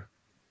goes over.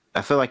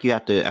 I feel like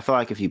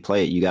if you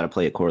play it, you got to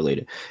play it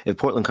correlated. If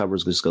Portland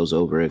covers, this goes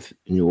over. If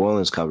New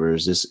Orleans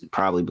covers, this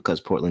probably because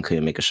Portland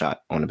couldn't make a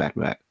shot on the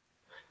back-to-back.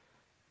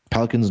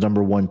 Pelicans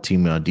number 1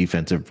 team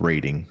defensive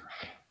rating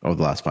over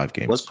the last 5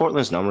 games. What's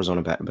Portland's numbers on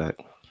the back-to-back?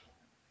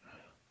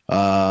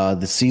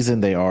 The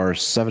season they are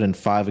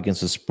 7-5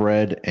 against the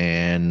spread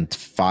and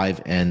 7-5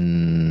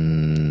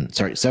 against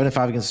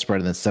the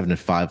spread and then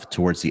 7-5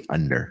 towards the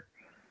under.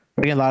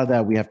 But again, a lot of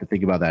that we have to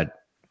think about that.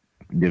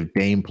 Did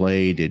Dame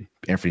play? Did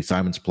Anthony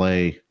Simons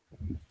play?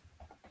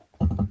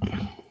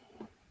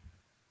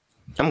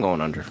 I'm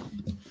going under.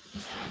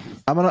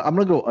 I'm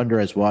gonna go under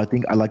as well. I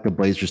think I like the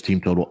Blazers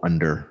team total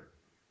under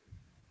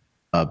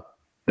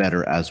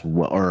better as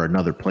well, or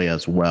another play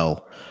as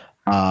well.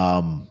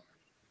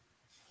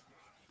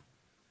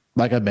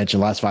 Like I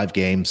mentioned, last 5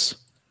 games,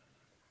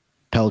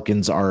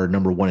 Pelicans are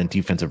number 1 in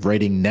defensive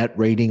rating. Net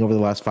rating over the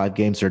last 5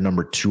 games, they're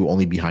number 2,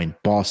 only behind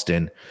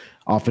Boston.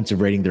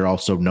 Offensive rating, they're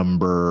also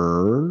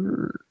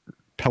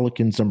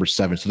Pelicans number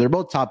 7. So they're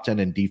both top 10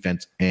 in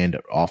defense and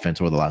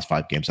offense over the last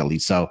 5 games at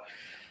least. So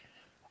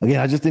again,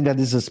 I just think that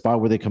this is a spot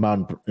where they come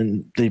out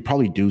and they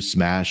probably do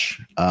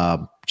smash.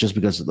 Just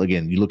because,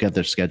 again, you look at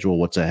their schedule,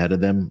 what's ahead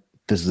of them.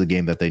 This is a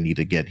game that they need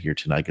to get here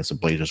tonight against the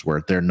Blazers,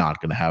 where they're not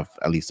going to have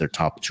at least their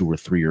top 2 or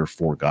 3 or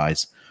 4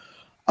 guys.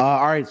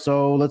 All right,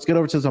 so let's get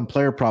over to some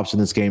player props in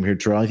this game here,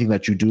 Terrell. Anything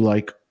that you do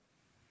like?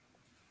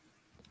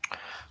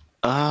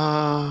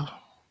 Yeah,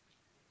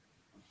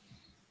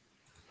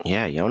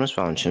 Jonas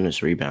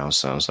Valanciunas rebound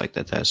sounds like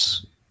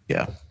that's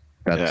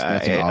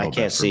I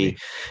can't see.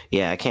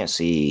 Yeah, I can't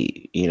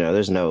see.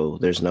 There's no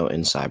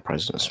inside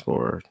presence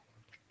for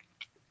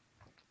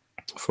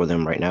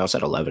them right now. It's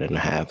at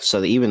 11.5.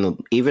 So even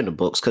the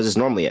books, because it's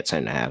normally at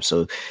 10.5.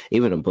 So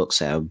even the books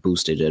have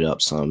boosted it up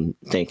some,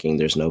 thinking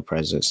there's no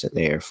presence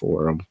there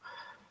for them.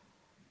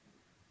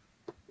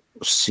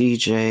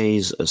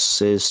 CJ's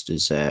assist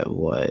is at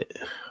what,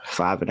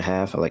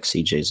 5.5? I like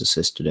CJ's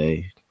assist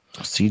today.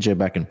 CJ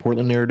back in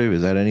Portland narrative,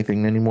 is that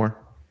anything anymore?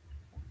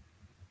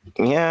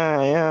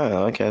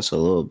 Yeah, I guess a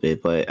little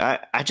bit, but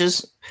I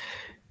just,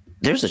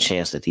 there's a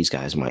chance that these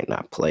guys might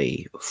not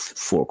play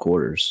 4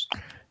 quarters.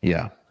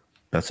 Yeah,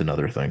 that's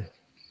another thing.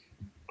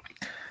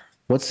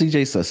 What's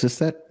CJ's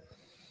assist at?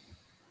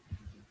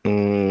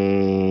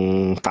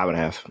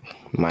 5.5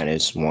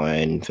 minus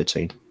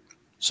 115.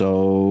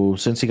 So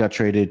since he got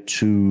traded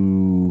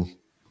to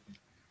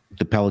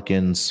the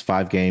Pelicans,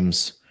 5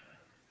 games,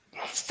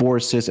 4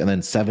 assists, and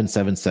then 7,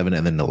 7, 7,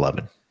 and then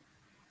 11.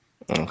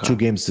 Okay. 2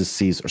 games this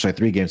season,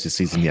 3 games this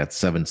season. He had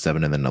 7,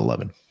 7, and then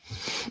 11.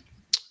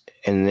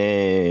 And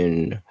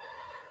then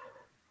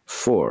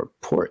for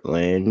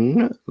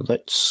Portland,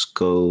 let's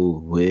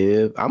go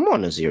with, I'm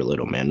on Nassir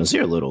Little, man.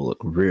 Nassir Little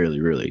looked really,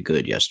 really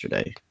good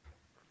yesterday.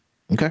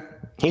 Okay.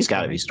 He's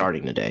got to be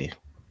starting today.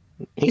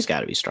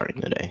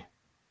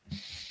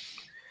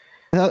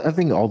 I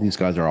think all these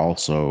guys are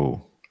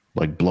also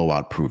like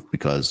blowout proof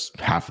because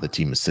half of the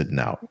team is sitting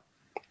out.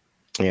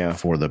 Yeah,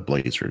 for the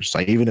Blazers.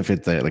 Like even if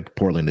it's like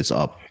Portland is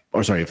up,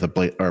 or sorry, if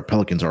the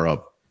Pelicans are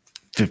up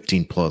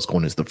 15 plus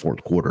going into the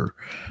 4th quarter,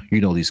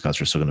 these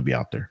guys are still going to be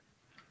out there.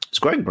 Is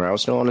Greg Brown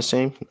still on the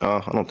team?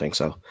 I don't think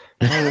so.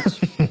 I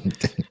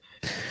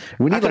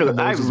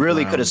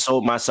really could have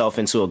sold myself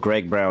into a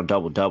Greg Brown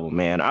double-double,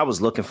 man. I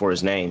was looking for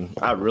his name.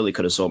 I really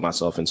could have sold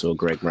myself into a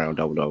Greg Brown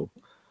double-double.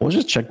 We'll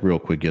just check real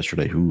quick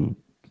yesterday who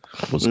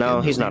was. No,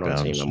 he's not on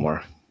the team no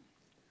more.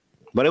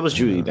 But it was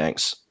Drew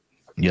Eubanks.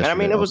 And I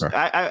mean, it was,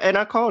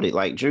 I called it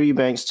like Drew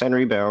Eubanks, 10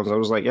 rebounds. I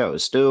was like, yo,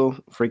 it's still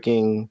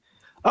freaking.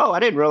 Oh, I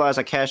didn't realize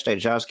I cashed that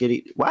Josh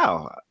Giddey.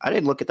 Wow, I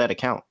didn't look at that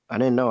account. I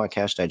didn't know I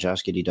cashed that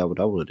Josh Giddey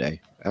double-double today.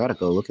 I got to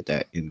go look at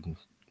that and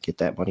get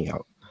that money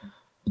out.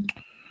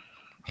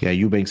 Yeah,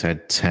 Eubanks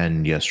had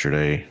 10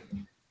 yesterday.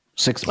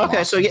 6 blocks.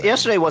 Okay, so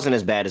yesterday wasn't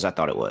as bad as I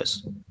thought it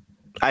was.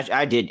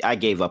 I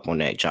gave up on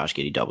that Josh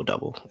Giddey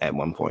double-double at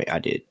one point. I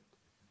did.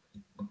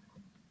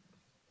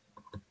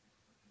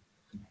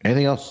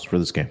 Anything else for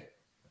this game?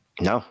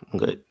 No, I'm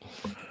good.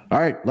 All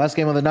right, last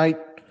game of the night.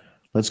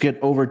 Let's get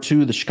over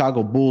to the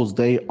Chicago Bulls.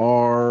 They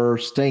are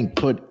staying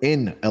put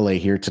in LA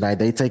here tonight.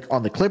 They take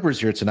on the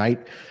Clippers here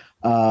tonight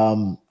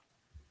in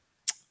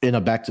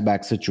a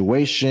back-to-back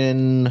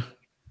situation.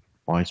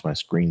 Why is my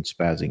screen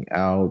spazzing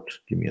out?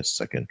 Give me a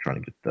second.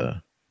 Trying to get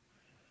the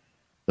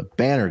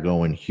banner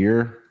going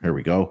here. Here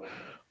we go.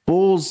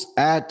 Bulls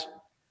at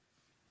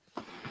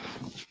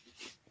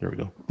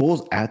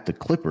the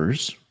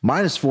Clippers.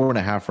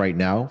 -4.5 right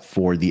now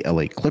for the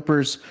LA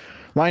Clippers.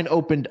 Line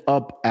opened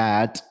up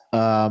at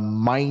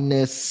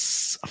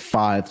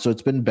 -5. So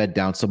it's been bet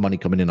down. Some money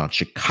coming in on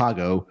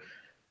Chicago.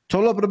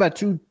 Total up at about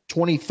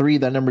 223.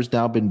 That number's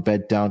now been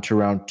bet down to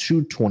around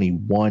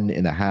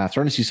 221.5.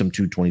 Starting to see some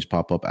 220s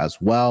pop up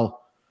as well.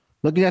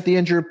 Looking at the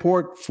injury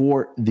report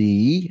for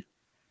the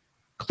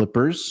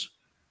Clippers,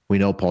 we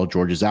know Paul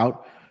George is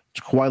out.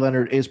 Kawhi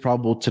Leonard is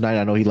probable tonight.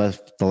 I know he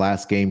left the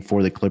last game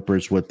for the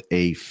Clippers with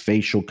a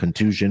facial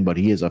contusion, but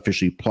he is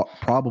officially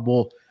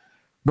probable.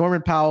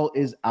 Norman Powell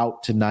is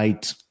out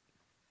tonight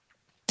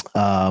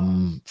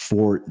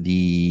for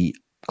the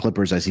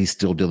Clippers as he's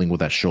still dealing with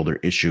that shoulder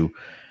issue.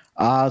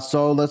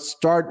 So let's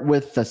start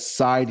with the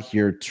side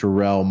here,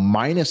 Terrell.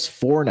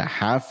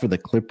 -4.5 for the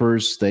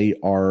Clippers. They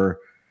are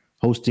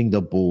hosting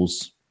the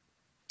Bulls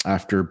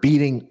after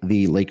beating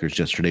the Lakers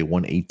yesterday.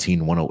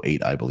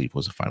 118-108, I believe,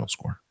 was the final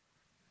score.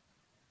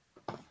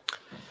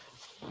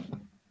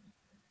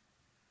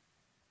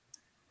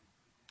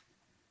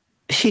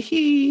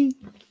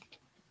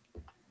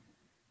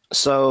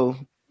 So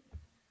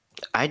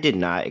I did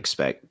not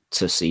expect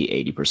to see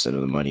 80%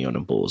 of the money on the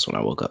Bulls when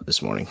I woke up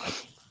this morning.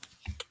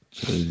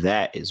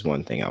 That is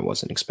one thing I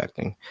wasn't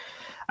expecting.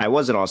 I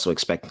wasn't also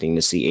expecting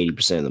to see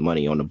 80% of the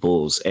money on the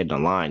Bulls and the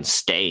line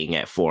staying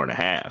at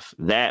 4.5.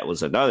 That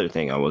was another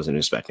thing I wasn't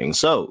expecting.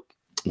 So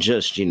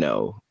just,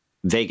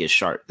 Vegas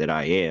shark that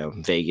I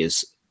am,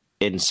 Vegas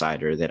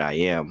insider that I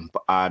am,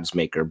 odds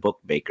maker,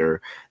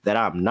 bookmaker that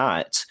I'm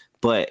not,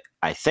 but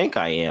I think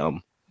I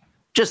am,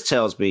 just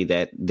tells me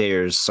that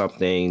there's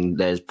something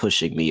that is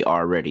pushing me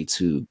already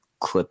to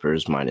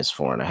Clippers minus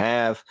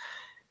 4.5.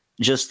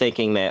 Just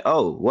thinking that,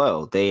 oh,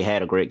 well, they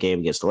had a great game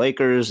against the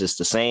Lakers. It's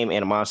the same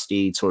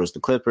animosity towards the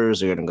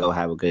Clippers. They're going to go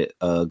have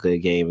a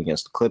good game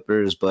against the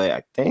Clippers. But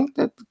I think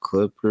that the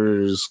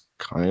Clippers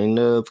kind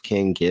of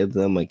can give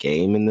them a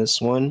game in this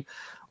one.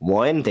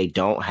 One, they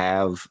don't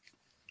have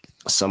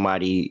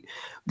somebody.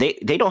 They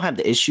don't have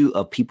the issue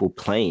of people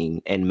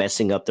playing and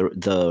messing up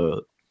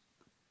the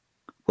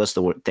what's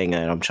the word thing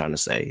that I'm trying to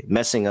say?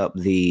 Messing up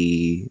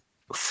the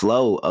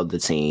flow of the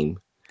team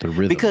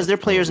because their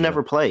players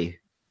never play.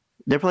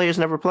 Their players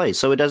never play,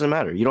 so it doesn't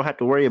matter. You don't have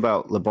to worry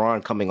about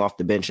LeBron coming off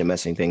the bench and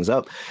messing things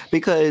up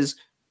because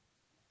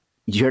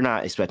you're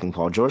not expecting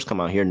Paul George to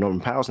come out here. Norman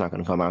Powell's not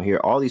going to come out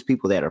here. All these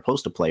people that are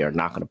supposed to play are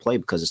not going to play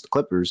because it's the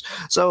Clippers.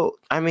 So,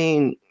 I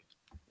mean,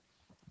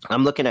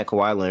 I'm looking at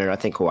Kawhi Leonard. I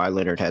think Kawhi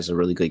Leonard has a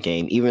really good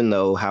game, even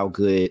though how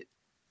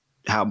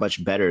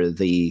much better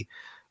the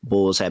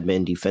Bulls have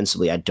been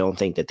defensively. I don't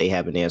think that they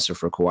have an answer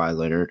for Kawhi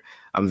Leonard.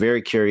 I'm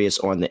very curious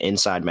on the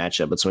inside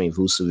matchup between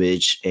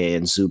Vucevic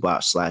and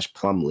Zubac /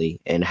 Plumlee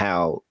and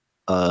how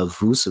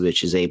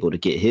Vucevic is able to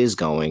get his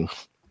going,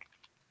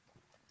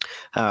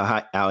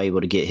 how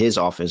able to get his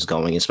offense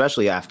going,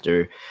 especially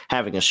after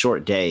having a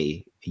short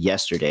day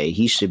yesterday.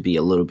 He should be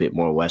a little bit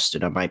more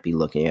rested. I might be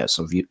looking at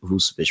some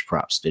Vucevic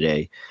props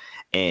today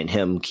and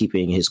him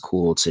keeping his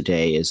cool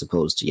today as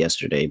opposed to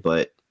yesterday.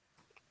 But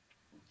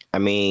I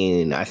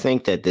mean, I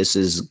think that this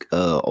is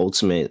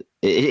ultimate.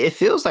 It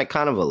feels like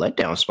kind of a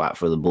letdown spot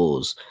for the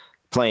Bulls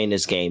playing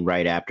this game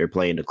right after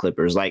playing the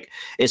Clippers. Like,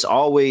 it's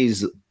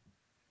always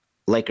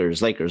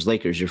Lakers.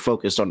 You're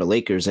focused on the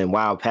Lakers. And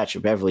while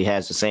Patrick Beverley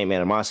has the same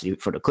animosity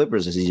for the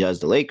Clippers as he does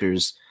the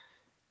Lakers,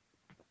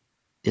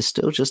 it's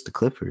still just the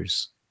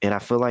Clippers. And I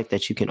feel like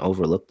that you can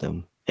overlook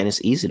them. And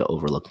it's easy to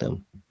overlook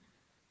them.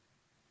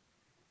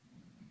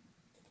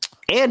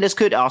 And this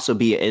could also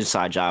be an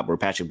inside job where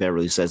Patrick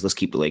Beverley says, let's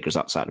keep the Lakers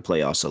outside the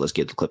playoffs, so let's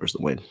give the Clippers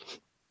the win.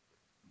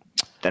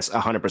 That's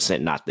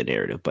 100% not the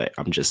narrative, but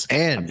I'm just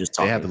talking.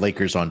 They have the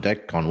Lakers on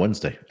deck on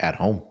Wednesday at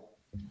home.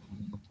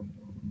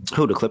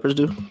 Who, the Clippers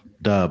do?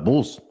 The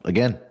Bulls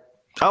again.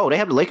 Oh, they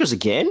have the Lakers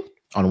again?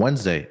 On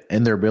Wednesday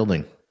in their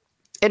building.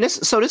 And this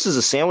is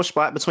a sandwich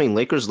spot between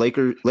Lakers,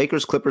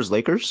 Clippers,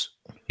 Lakers?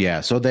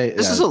 Yeah, so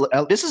this is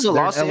a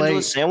Los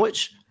Angeles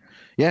sandwich?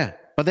 Yeah.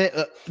 But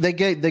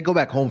they go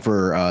back home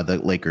for the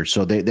Lakers,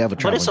 so they have a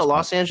traveling. But it's a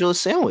Los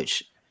Angeles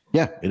sandwich.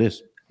 Yeah, it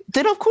is.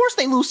 Then of course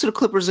they lose to the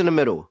Clippers in the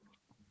middle.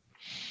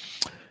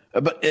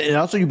 But and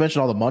also you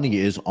mentioned all the money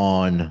is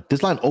on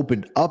this line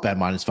opened up at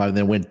 -5 and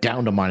then went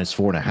down to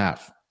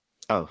 -4.5.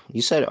 Oh,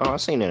 you said I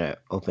seen it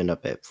opened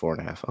up at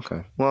 4.5.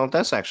 Okay, well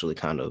that's actually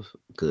kind of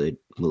good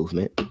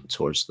movement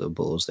towards the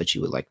Bulls that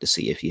you would like to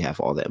see if you have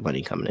all that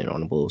money coming in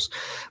on the Bulls.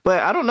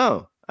 But I don't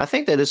know. I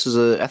think this is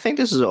an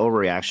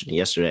overreaction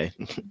yesterday.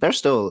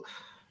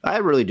 I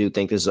really do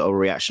think this is an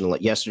overreaction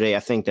yesterday. I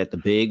think that the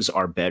bigs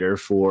are better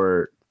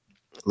for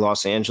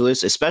Los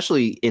Angeles,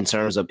 especially in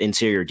terms of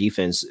interior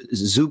defense.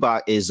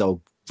 Zubac is a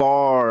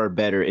far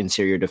better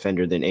interior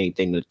defender than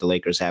anything that the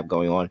Lakers have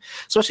going on,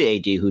 especially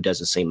AD, who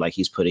doesn't seem like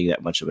he's putting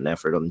that much of an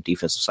effort on the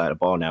defensive side of the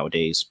ball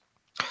nowadays.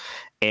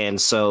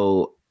 And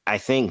so I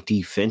think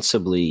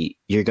defensively,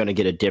 you're going to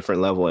get a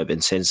different level of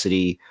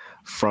intensity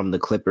from the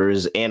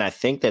Clippers. And I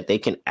think that they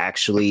can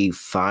actually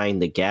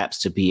find the gaps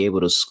to be able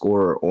to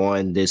score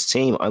on this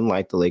team,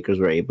 unlike the Lakers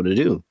were able to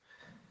do.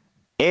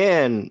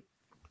 And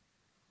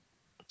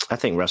I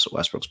think Russell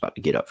Westbrook's about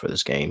to get up for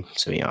this game,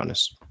 to be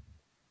honest.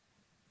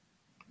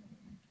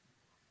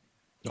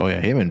 Oh,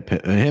 yeah. Him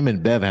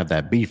and Bev have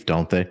that beef,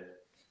 don't they?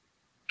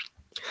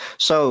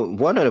 So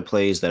one of the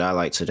plays that I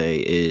like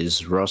today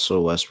is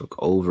Russell Westbrook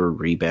over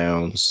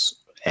rebounds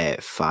at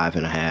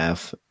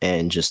 5.5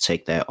 and just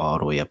take that all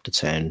the way up to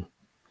 10.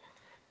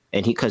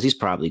 And because he's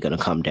probably going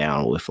to come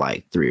down with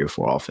like 3 or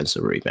 4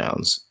 offensive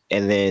rebounds.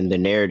 And then the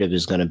narrative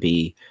is going to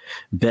be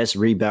best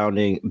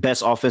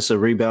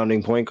offensive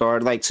rebounding point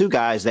guard. Like two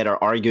guys that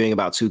are arguing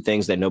about two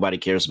things that nobody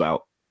cares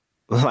about.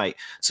 Like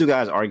two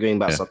guys arguing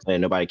about something that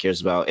nobody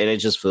cares about. And it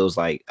just feels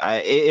like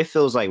it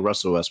feels like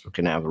Russell Westbrook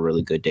can have a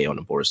really good day on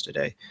the boards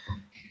today.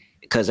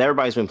 Because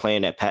everybody's been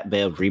playing that Pat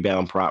Bev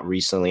rebound prop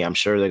recently. I'm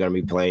sure they're going to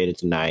be playing it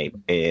tonight.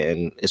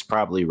 And it's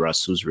probably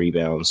Russ who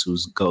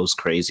goes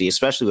crazy,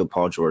 especially with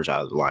Paul George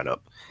out of the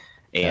lineup.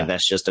 And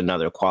that's just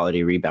another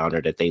quality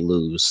rebounder that they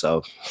lose.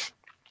 So,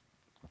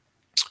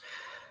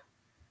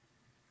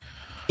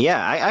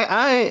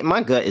 Yeah,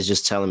 my gut is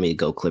just telling me to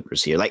go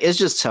Clippers here. Like, it's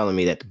just telling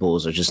me that the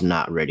Bulls are just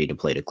not ready to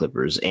play the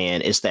Clippers.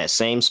 And it's that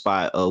same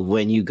spot of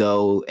when you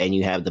go and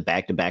you have the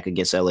back-to-back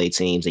against LA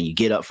teams and you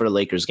get up for the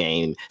Lakers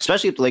game,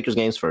 especially if the Lakers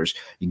game's first,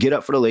 you get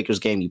up for the Lakers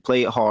game, you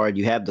play it hard,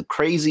 you have the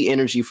crazy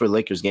energy for the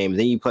Lakers game, and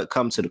then you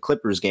come to the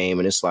Clippers game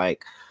and it's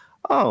like,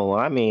 oh,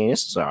 I mean,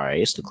 it's all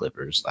right. It's the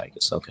Clippers. Like,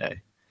 it's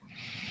okay.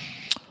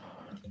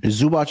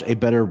 Is Zubac a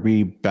better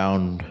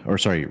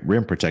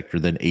rim protector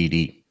than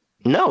AD?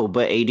 No,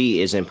 but AD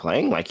isn't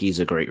playing like he's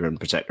a great rim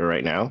protector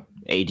right now.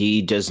 AD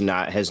has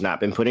not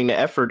been putting the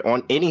effort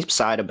on any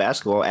side of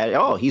basketball at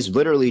all. He's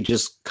literally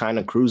just kind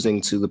of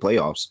cruising to the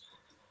playoffs.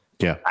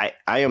 Yeah.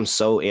 I am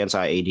so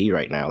anti-AD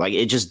right now. Like,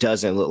 it just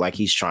doesn't look like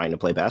he's trying to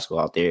play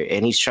basketball out there.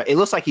 And it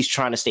looks like he's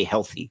trying to stay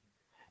healthy.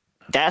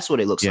 That's what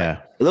it looks like.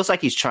 It looks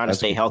like he's trying to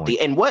stay healthy.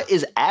 And what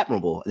is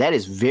admirable, that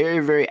is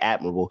very, very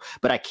admirable.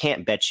 But I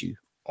can't bet you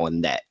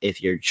on that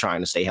if you're trying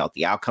to stay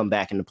healthy. I'll come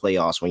back in the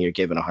playoffs when you're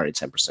given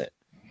 110%.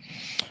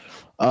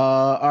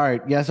 All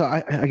right. Yeah. So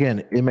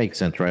again, it makes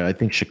sense, right? I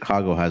think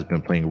Chicago has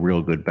been playing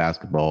real good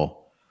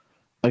basketball.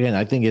 Again,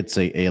 I think it's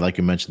a like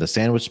you mentioned, the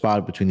sandwich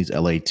spot between these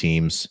LA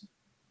teams.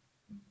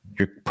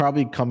 You're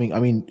probably coming. I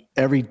mean,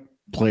 every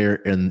player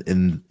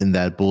in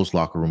that Bulls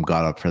locker room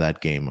got up for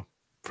that game,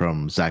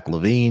 from Zach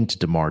LaVine to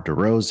DeMar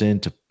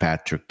DeRozan to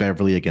Patrick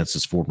Beverley against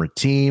his former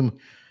team.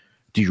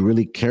 Do you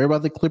really care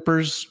about the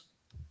Clippers?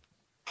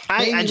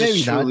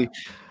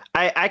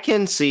 I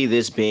can see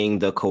this being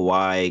the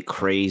Kawhi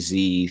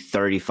crazy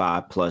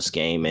 35-plus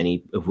game, and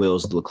he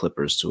wills the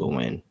Clippers to a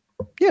win.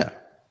 Yeah.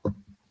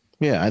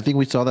 Yeah, I think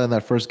we saw that in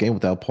that first game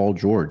without Paul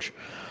George.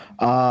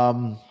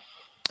 And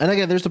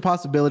again, there's the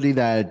possibility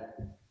that,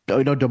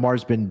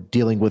 DeMar's been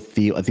dealing with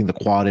the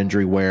quad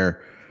injury,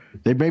 where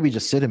they maybe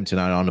just sit him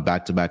tonight on a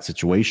back-to-back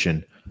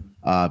situation,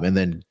 and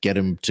then get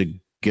him to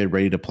get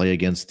ready to play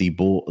against the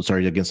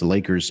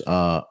Lakers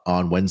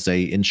on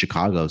Wednesday in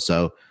Chicago.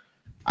 So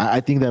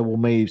I think that we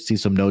may see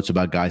some notes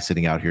about guys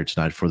sitting out here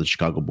tonight for the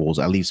Chicago Bulls,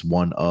 at least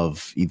one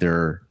of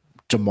either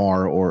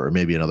DeMar or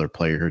maybe another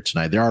player here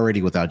tonight. They're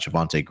already without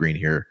Javonte Green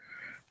here,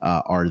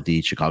 are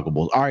the Chicago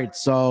Bulls. All right,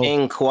 so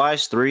in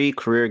Kawhi's 3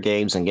 career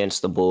games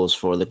against the Bulls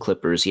for the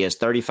Clippers, he has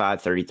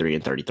 35, 33,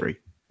 and 33.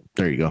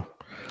 There you go.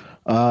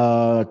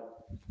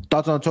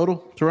 Thoughts on the total,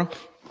 Terrell?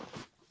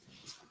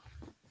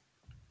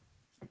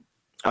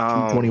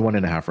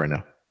 21.5 right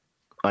now.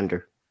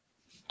 Under.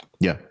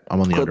 Yeah, I'm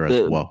on the under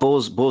as well.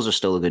 Bulls are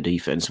still a good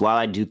defense. While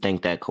I do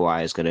think that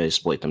Kawhi is going to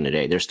exploit them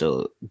today, they're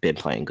still been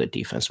playing good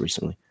defense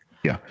recently.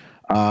 Yeah.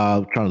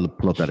 Trying to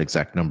pull up that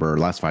exact number.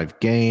 Last 5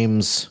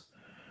 games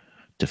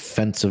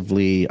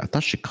defensively, I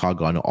thought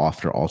Chicago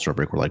after All-Star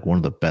break were like one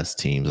of the best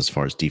teams as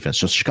far as defense.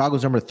 So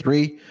Chicago's number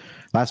 3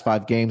 last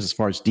 5 games as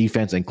far as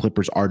defense, and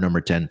Clippers are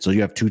number 10. So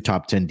you have 2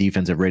 top 10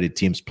 defensive rated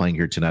teams playing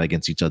here tonight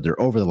against each other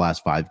over the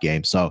last 5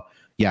 games. So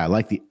yeah, I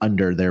like the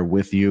under there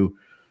with you.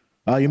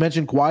 You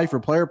mentioned Kawhi for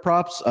player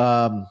props.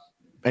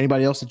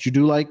 Anybody else that you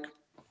do like?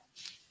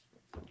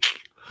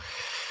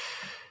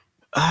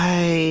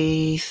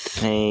 I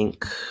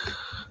think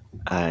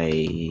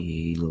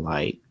I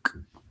like.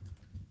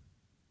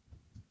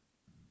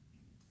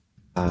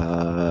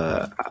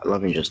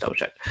 Let me just double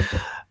check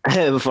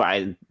before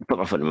I put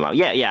my foot in my mouth.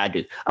 Yeah, I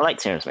do. I like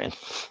Terrence Mann.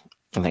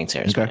 I think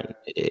Terrence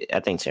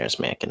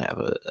Mann can have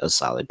a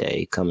solid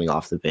day coming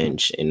off the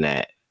bench in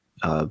that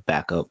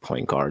backup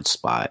point guard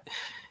spot.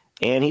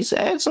 And he's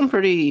had some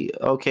pretty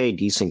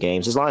decent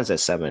games. His line's at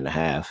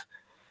 7.5.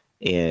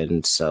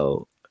 And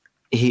so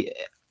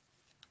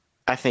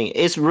I think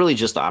it's really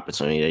just the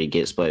opportunity that he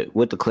gets. But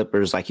with the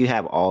Clippers, like, you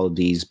have all of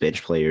these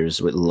bench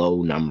players with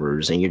low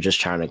numbers, and you're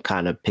just trying to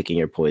kind of picking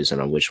your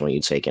poison on which one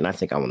you take. And I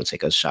think I want to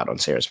take a shot on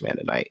Terrence Mann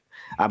tonight.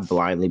 I've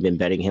blindly been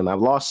betting him.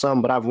 I've lost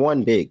some, but I've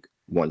won big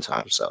one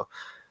time. So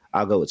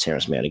I'll go with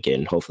Terrence Mann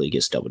again. Hopefully he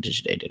gets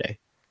double-digit day today.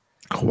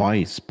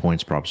 Kawhi's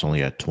points props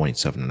only at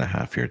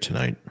 27.5 here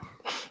tonight.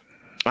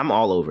 I'm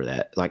all over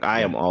that. Like, I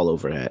am all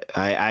over that.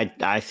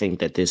 I think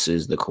that this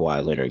is the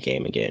Kawhi Leonard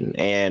game again.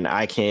 And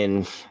I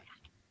can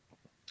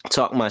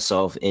talk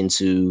myself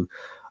into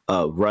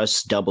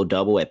Russ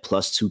double-double at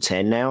plus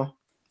 210 now.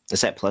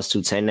 It's at plus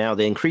 210 now.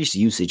 The increased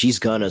usage, he's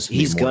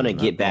gonna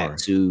get back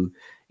to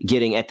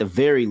getting at the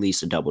very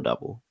least a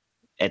double-double.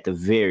 At the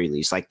very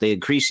least. Like, the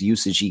increased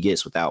usage he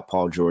gets without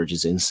Paul George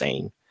is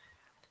insane.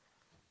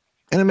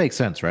 And it makes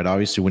sense, right?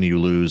 Obviously, when you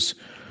lose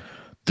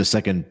the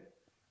second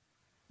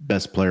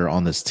best player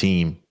on this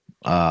team,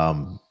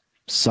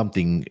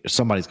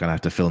 somebody's gonna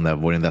have to fill in that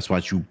void, and that's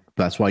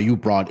why you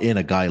brought in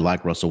a guy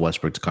like Russell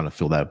Westbrook to kind of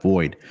fill that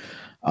void.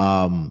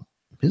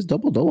 His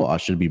double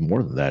odds should be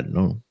more than that.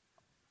 No,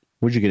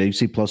 what'd you get? You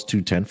see plus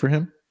 210 for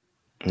him?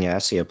 Yeah, I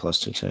see a plus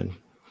 210.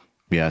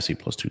 Yeah, I see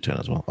plus 210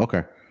 as well.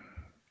 Okay,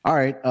 all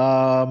right.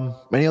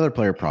 Any other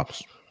player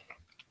props?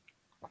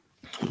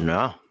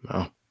 No.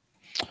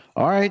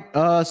 All right,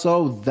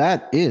 so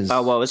that is.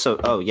 Go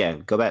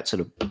back to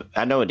the.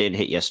 I know it didn't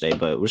hit yesterday,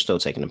 but we're still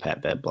taking the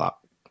Pat Bet block.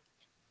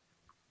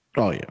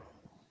 Oh yeah.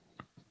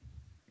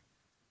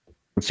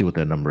 Let's see what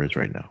that number is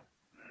right now.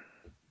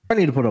 I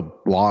need to put a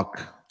block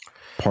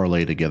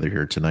parlay together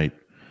here tonight.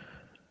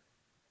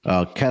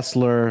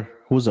 Kessler,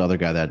 who was the other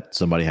guy that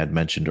somebody had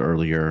mentioned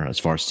earlier as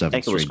far as 7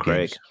 I think it was straight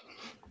Craig. games?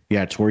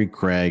 Yeah, Torrey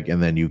Craig,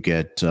 and then you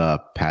get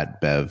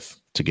Pat Bev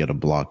to get a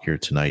block here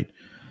tonight.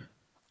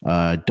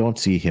 Don't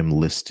see him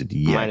listed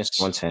yet. Minus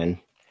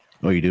 110.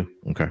 Oh, you do?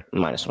 Okay.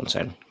 Minus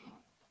 110.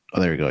 Oh,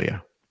 there you go. Yeah.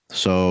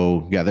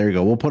 So, yeah, there you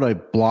go. We'll put a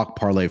block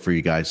parlay for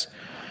you guys.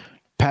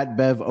 Pat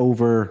Bev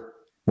over,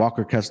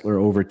 Walker Kessler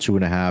over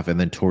 2.5, and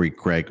then Torrey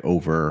Craig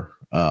over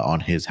on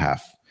his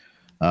half.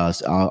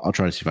 So I'll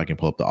try to see if I can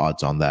pull up the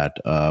odds on that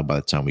by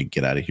the time we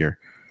get out of here.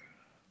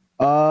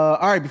 All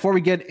right, before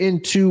we get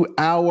into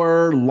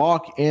our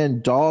lock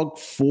and dog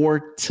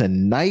for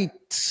tonight,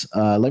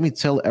 let me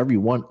tell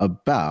everyone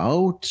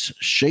about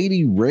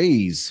Shady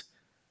Rays.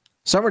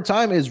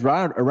 Summertime is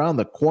right around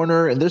the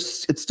corner, and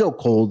it's still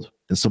cold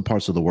in some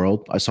parts of the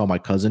world. I saw my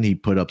cousin, he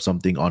put up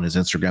something on his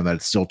Instagram that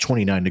it's still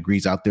 29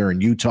 degrees out there in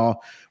Utah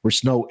where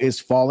snow is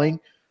falling.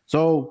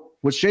 So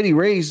with Shady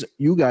Rays,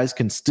 you guys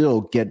can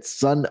still get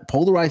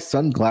polarized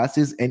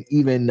sunglasses and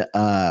even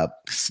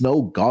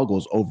snow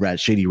goggles over at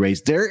Shady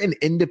Rays. They're an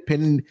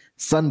independent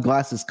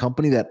sunglasses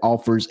company that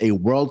offers a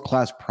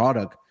world-class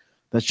product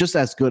that's just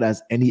as good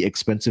as any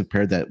expensive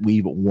pair that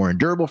we've worn.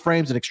 Durable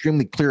frames and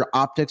extremely clear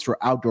optics for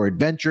outdoor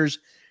adventures.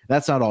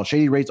 That's not all.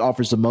 Shady Rays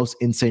offers the most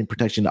insane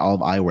protection in all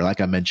of eyewear.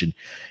 Like I mentioned,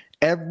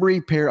 every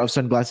pair of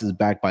sunglasses is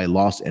backed by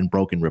lost and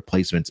broken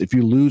replacements. If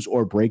you lose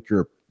or break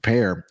your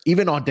pair,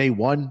 even on day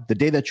one, the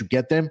day that you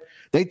get them,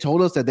 they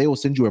told us that they will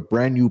send you a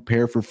brand new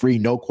pair for free,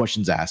 no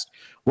questions asked.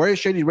 Wear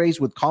Shady Rays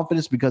with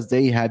confidence because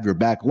they have your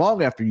back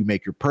long after you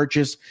make your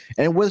purchase.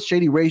 And with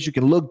Shady Rays, you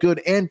can look good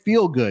and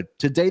feel good.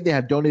 Today, they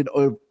have donated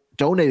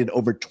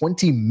over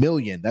 20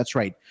 million. That's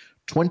right.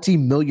 20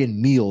 million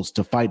meals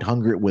to fight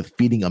hunger with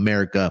Feeding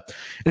America.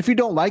 And if you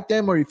don't like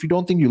them or if you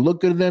don't think you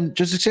look good in them,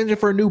 just exchange it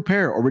for a new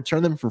pair or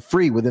return them for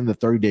free within the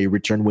 30-day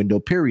return window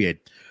period.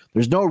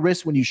 There's no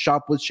risk when you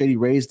shop with Shady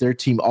Rays. Their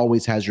team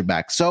always has your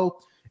back. So,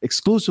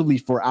 exclusively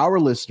for our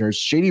listeners,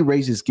 Shady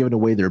Rays is giving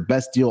away their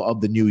best deal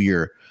of the new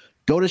year.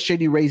 Go to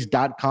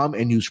shadyrays.com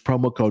and use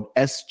promo code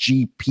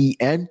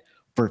SGPN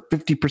for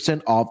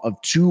 50% off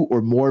of 2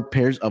 or more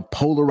pairs of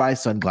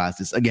polarized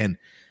sunglasses. Again,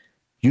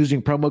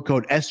 using promo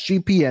code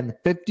SGPN,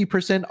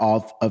 50%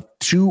 off of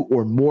 2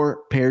 or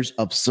more pairs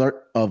of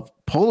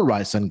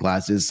polarized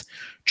sunglasses.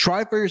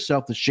 Try for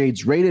yourself the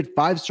shades rated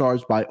 5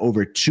 stars by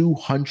over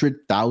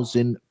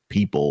 200,000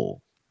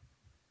 people.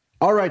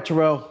 All right,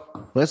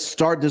 Terrell, let's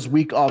start this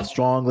week off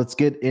strong. Let's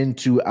get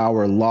into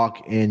our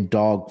lock and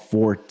dog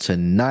for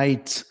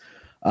tonight.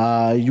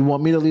 You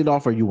want me to lead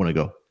off or you want to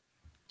go?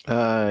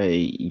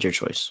 Your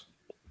choice.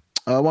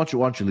 Why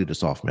don't you lead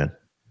us off, man?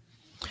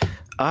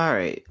 All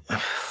right.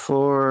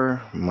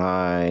 For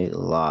my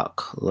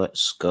lock,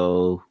 let's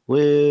go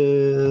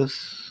with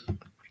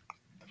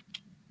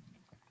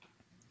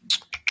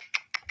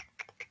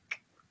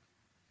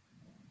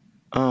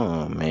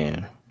oh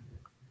man.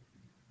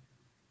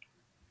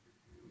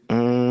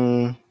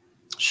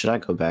 Should I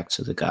go back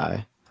to the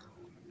guy?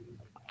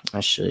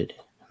 I should.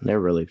 They're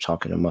really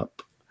talking him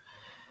up.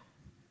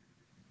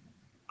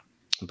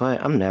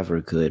 But I'm never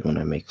good when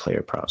I make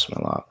player props my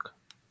lock.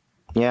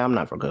 Yeah, I'm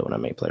never good when I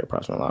make player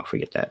props my lock.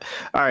 Forget that.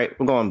 All right,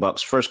 we're going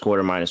Bucks. First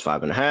quarter minus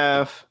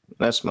 5.5.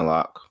 That's my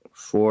lock.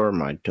 For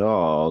my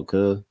dog.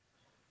 If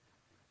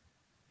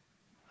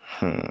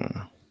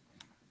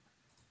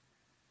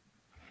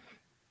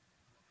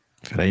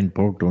it ain't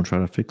broke, don't try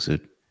to fix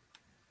it.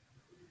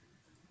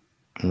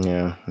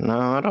 Yeah, no,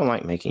 I don't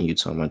like making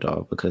Utah my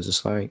dog because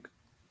it's like,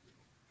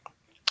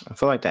 I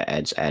feel like that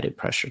adds added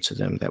pressure to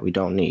them that we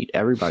don't need.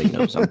 Everybody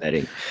knows I'm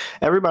betting.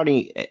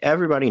 Everybody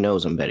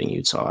knows I'm betting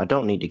Utah. I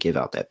don't need to give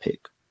out that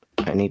pick.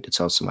 I need to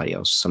tell somebody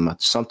else,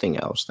 something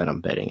else that I'm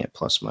betting at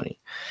plus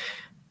money.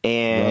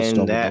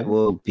 And that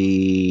will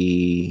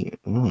be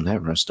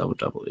that Russ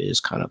double-double is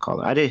kind of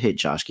calling. I did hit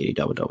Josh Giddey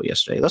double-double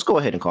yesterday. Let's go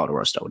ahead and call the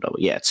Russ double-double.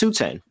 Yeah,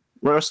 210.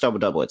 Russ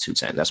double-double at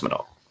 210. That's my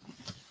dog.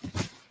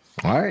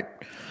 All right.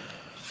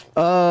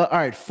 All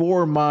right,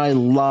 for my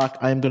lock,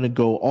 I'm going to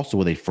go also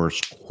with a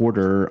first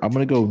quarter. I'm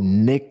going to go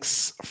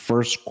Knicks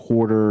first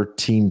quarter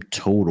team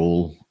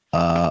total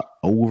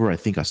over. I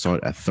think I saw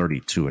it at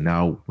 32, and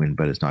now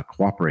WinBet is not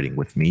cooperating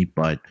with me,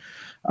 but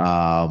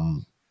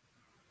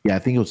yeah, I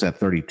think it was at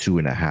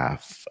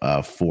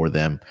 32.5 for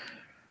them.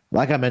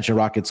 Like I mentioned,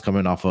 Rockets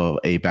coming off of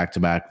a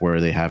back-to-back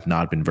where they have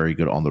not been very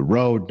good on the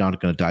road.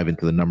 Not going to dive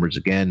into the numbers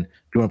again.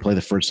 If you want to play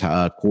the first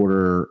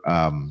quarter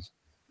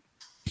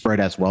spread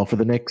as well for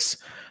the Knicks,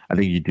 I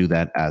think you do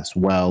that as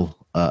well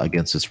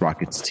against this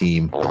Rockets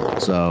team.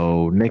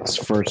 So Knicks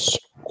first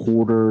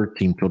quarter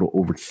team total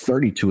over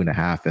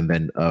 32.5, and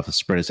then the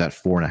spread is at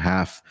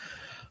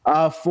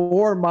 4.5.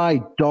 For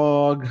my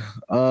dog,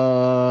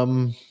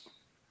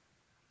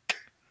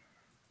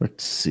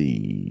 let's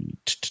see.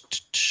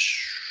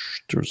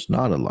 There's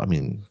not a lot. I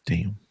mean,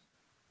 damn.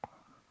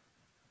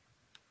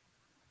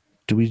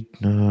 Do we?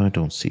 No, I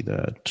don't see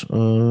that.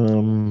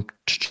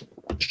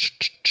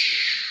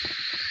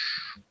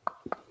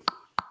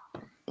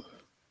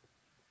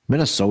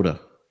 Minnesota.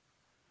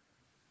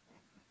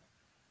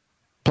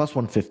 Plus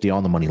 150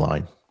 on the money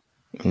line.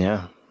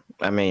 Yeah.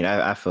 I mean,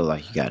 I feel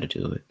like you got to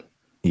do it.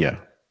 Yeah.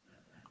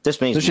 This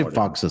means especially if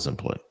Fox doesn't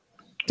play.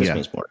 This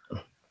means more.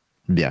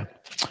 Yeah.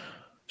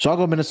 So I'll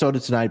go Minnesota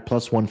tonight,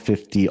 plus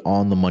 150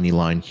 on the money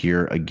line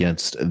here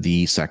against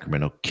the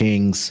Sacramento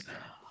Kings.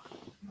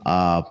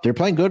 They're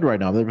playing good right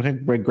now. They're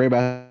playing great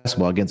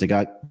basketball. Again,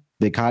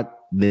 they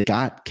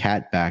got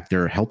Cat back.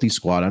 They're a healthy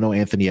squad. I know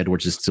Anthony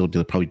Edwards is still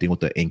probably dealing with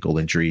the ankle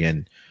injury,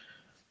 and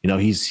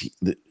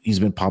he's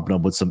been popping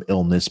up with some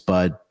illness,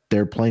 but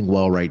they're playing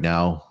well right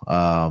now.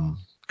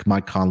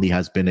 Mike Conley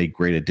has been a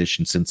great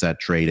addition since that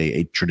trade,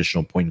 a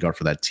traditional point guard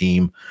for that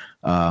team.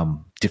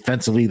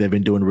 Defensively, they've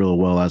been doing really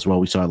well as well.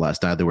 We saw it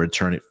last night. They were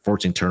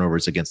forcing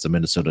turnovers against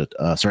against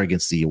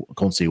the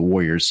Golden State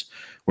Warriors.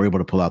 We're able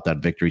to pull out that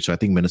victory. So I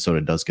think Minnesota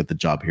does get the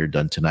job here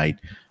done tonight.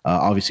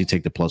 Obviously,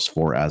 take the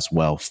 +4 as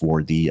well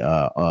for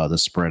the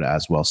spread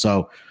as well.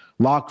 So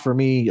lock for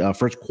me,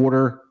 first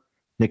quarter,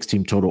 Knicks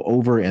team total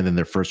over, and then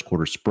their first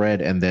quarter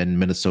spread, and then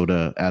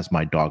Minnesota as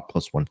my dog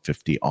plus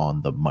 150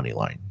 on the money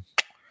line.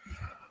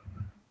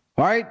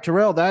 All right,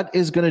 Terrell, that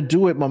is going to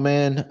do it, my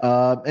man.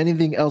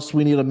 Anything else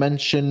we need to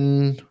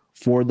mention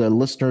for the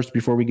listeners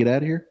before we get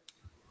out of here?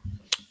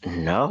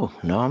 No,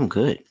 I'm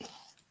good.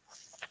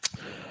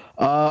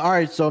 All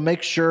right, so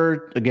make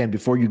sure, again,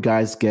 before you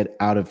guys get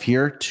out of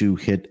here, to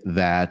hit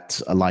that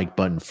like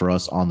button for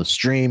us on the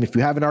stream. If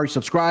you haven't already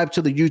subscribed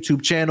to the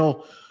YouTube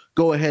channel,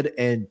 go ahead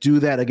and do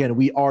that. Again,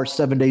 we are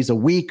 7 days a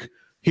week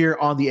here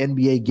on the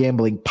NBA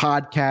Gambling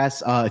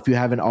Podcast. If you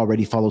haven't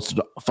already,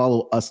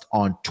 follow us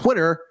on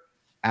Twitter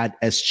at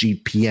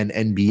SGPN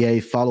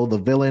NBA. Follow the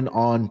villain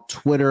on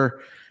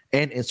Twitter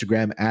and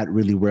Instagram at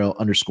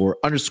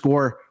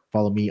reallyreal__.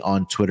 Follow me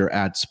on Twitter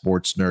at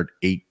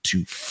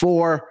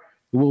SportsNerd824.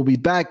 We'll be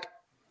back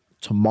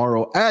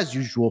tomorrow as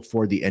usual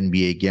for the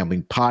NBA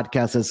Gambling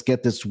Podcast. Let's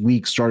get this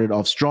week started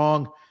off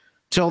strong.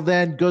 Till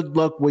then, good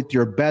luck with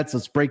your bets.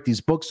 Let's break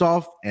these books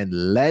off and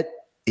let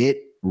it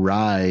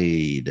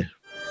ride.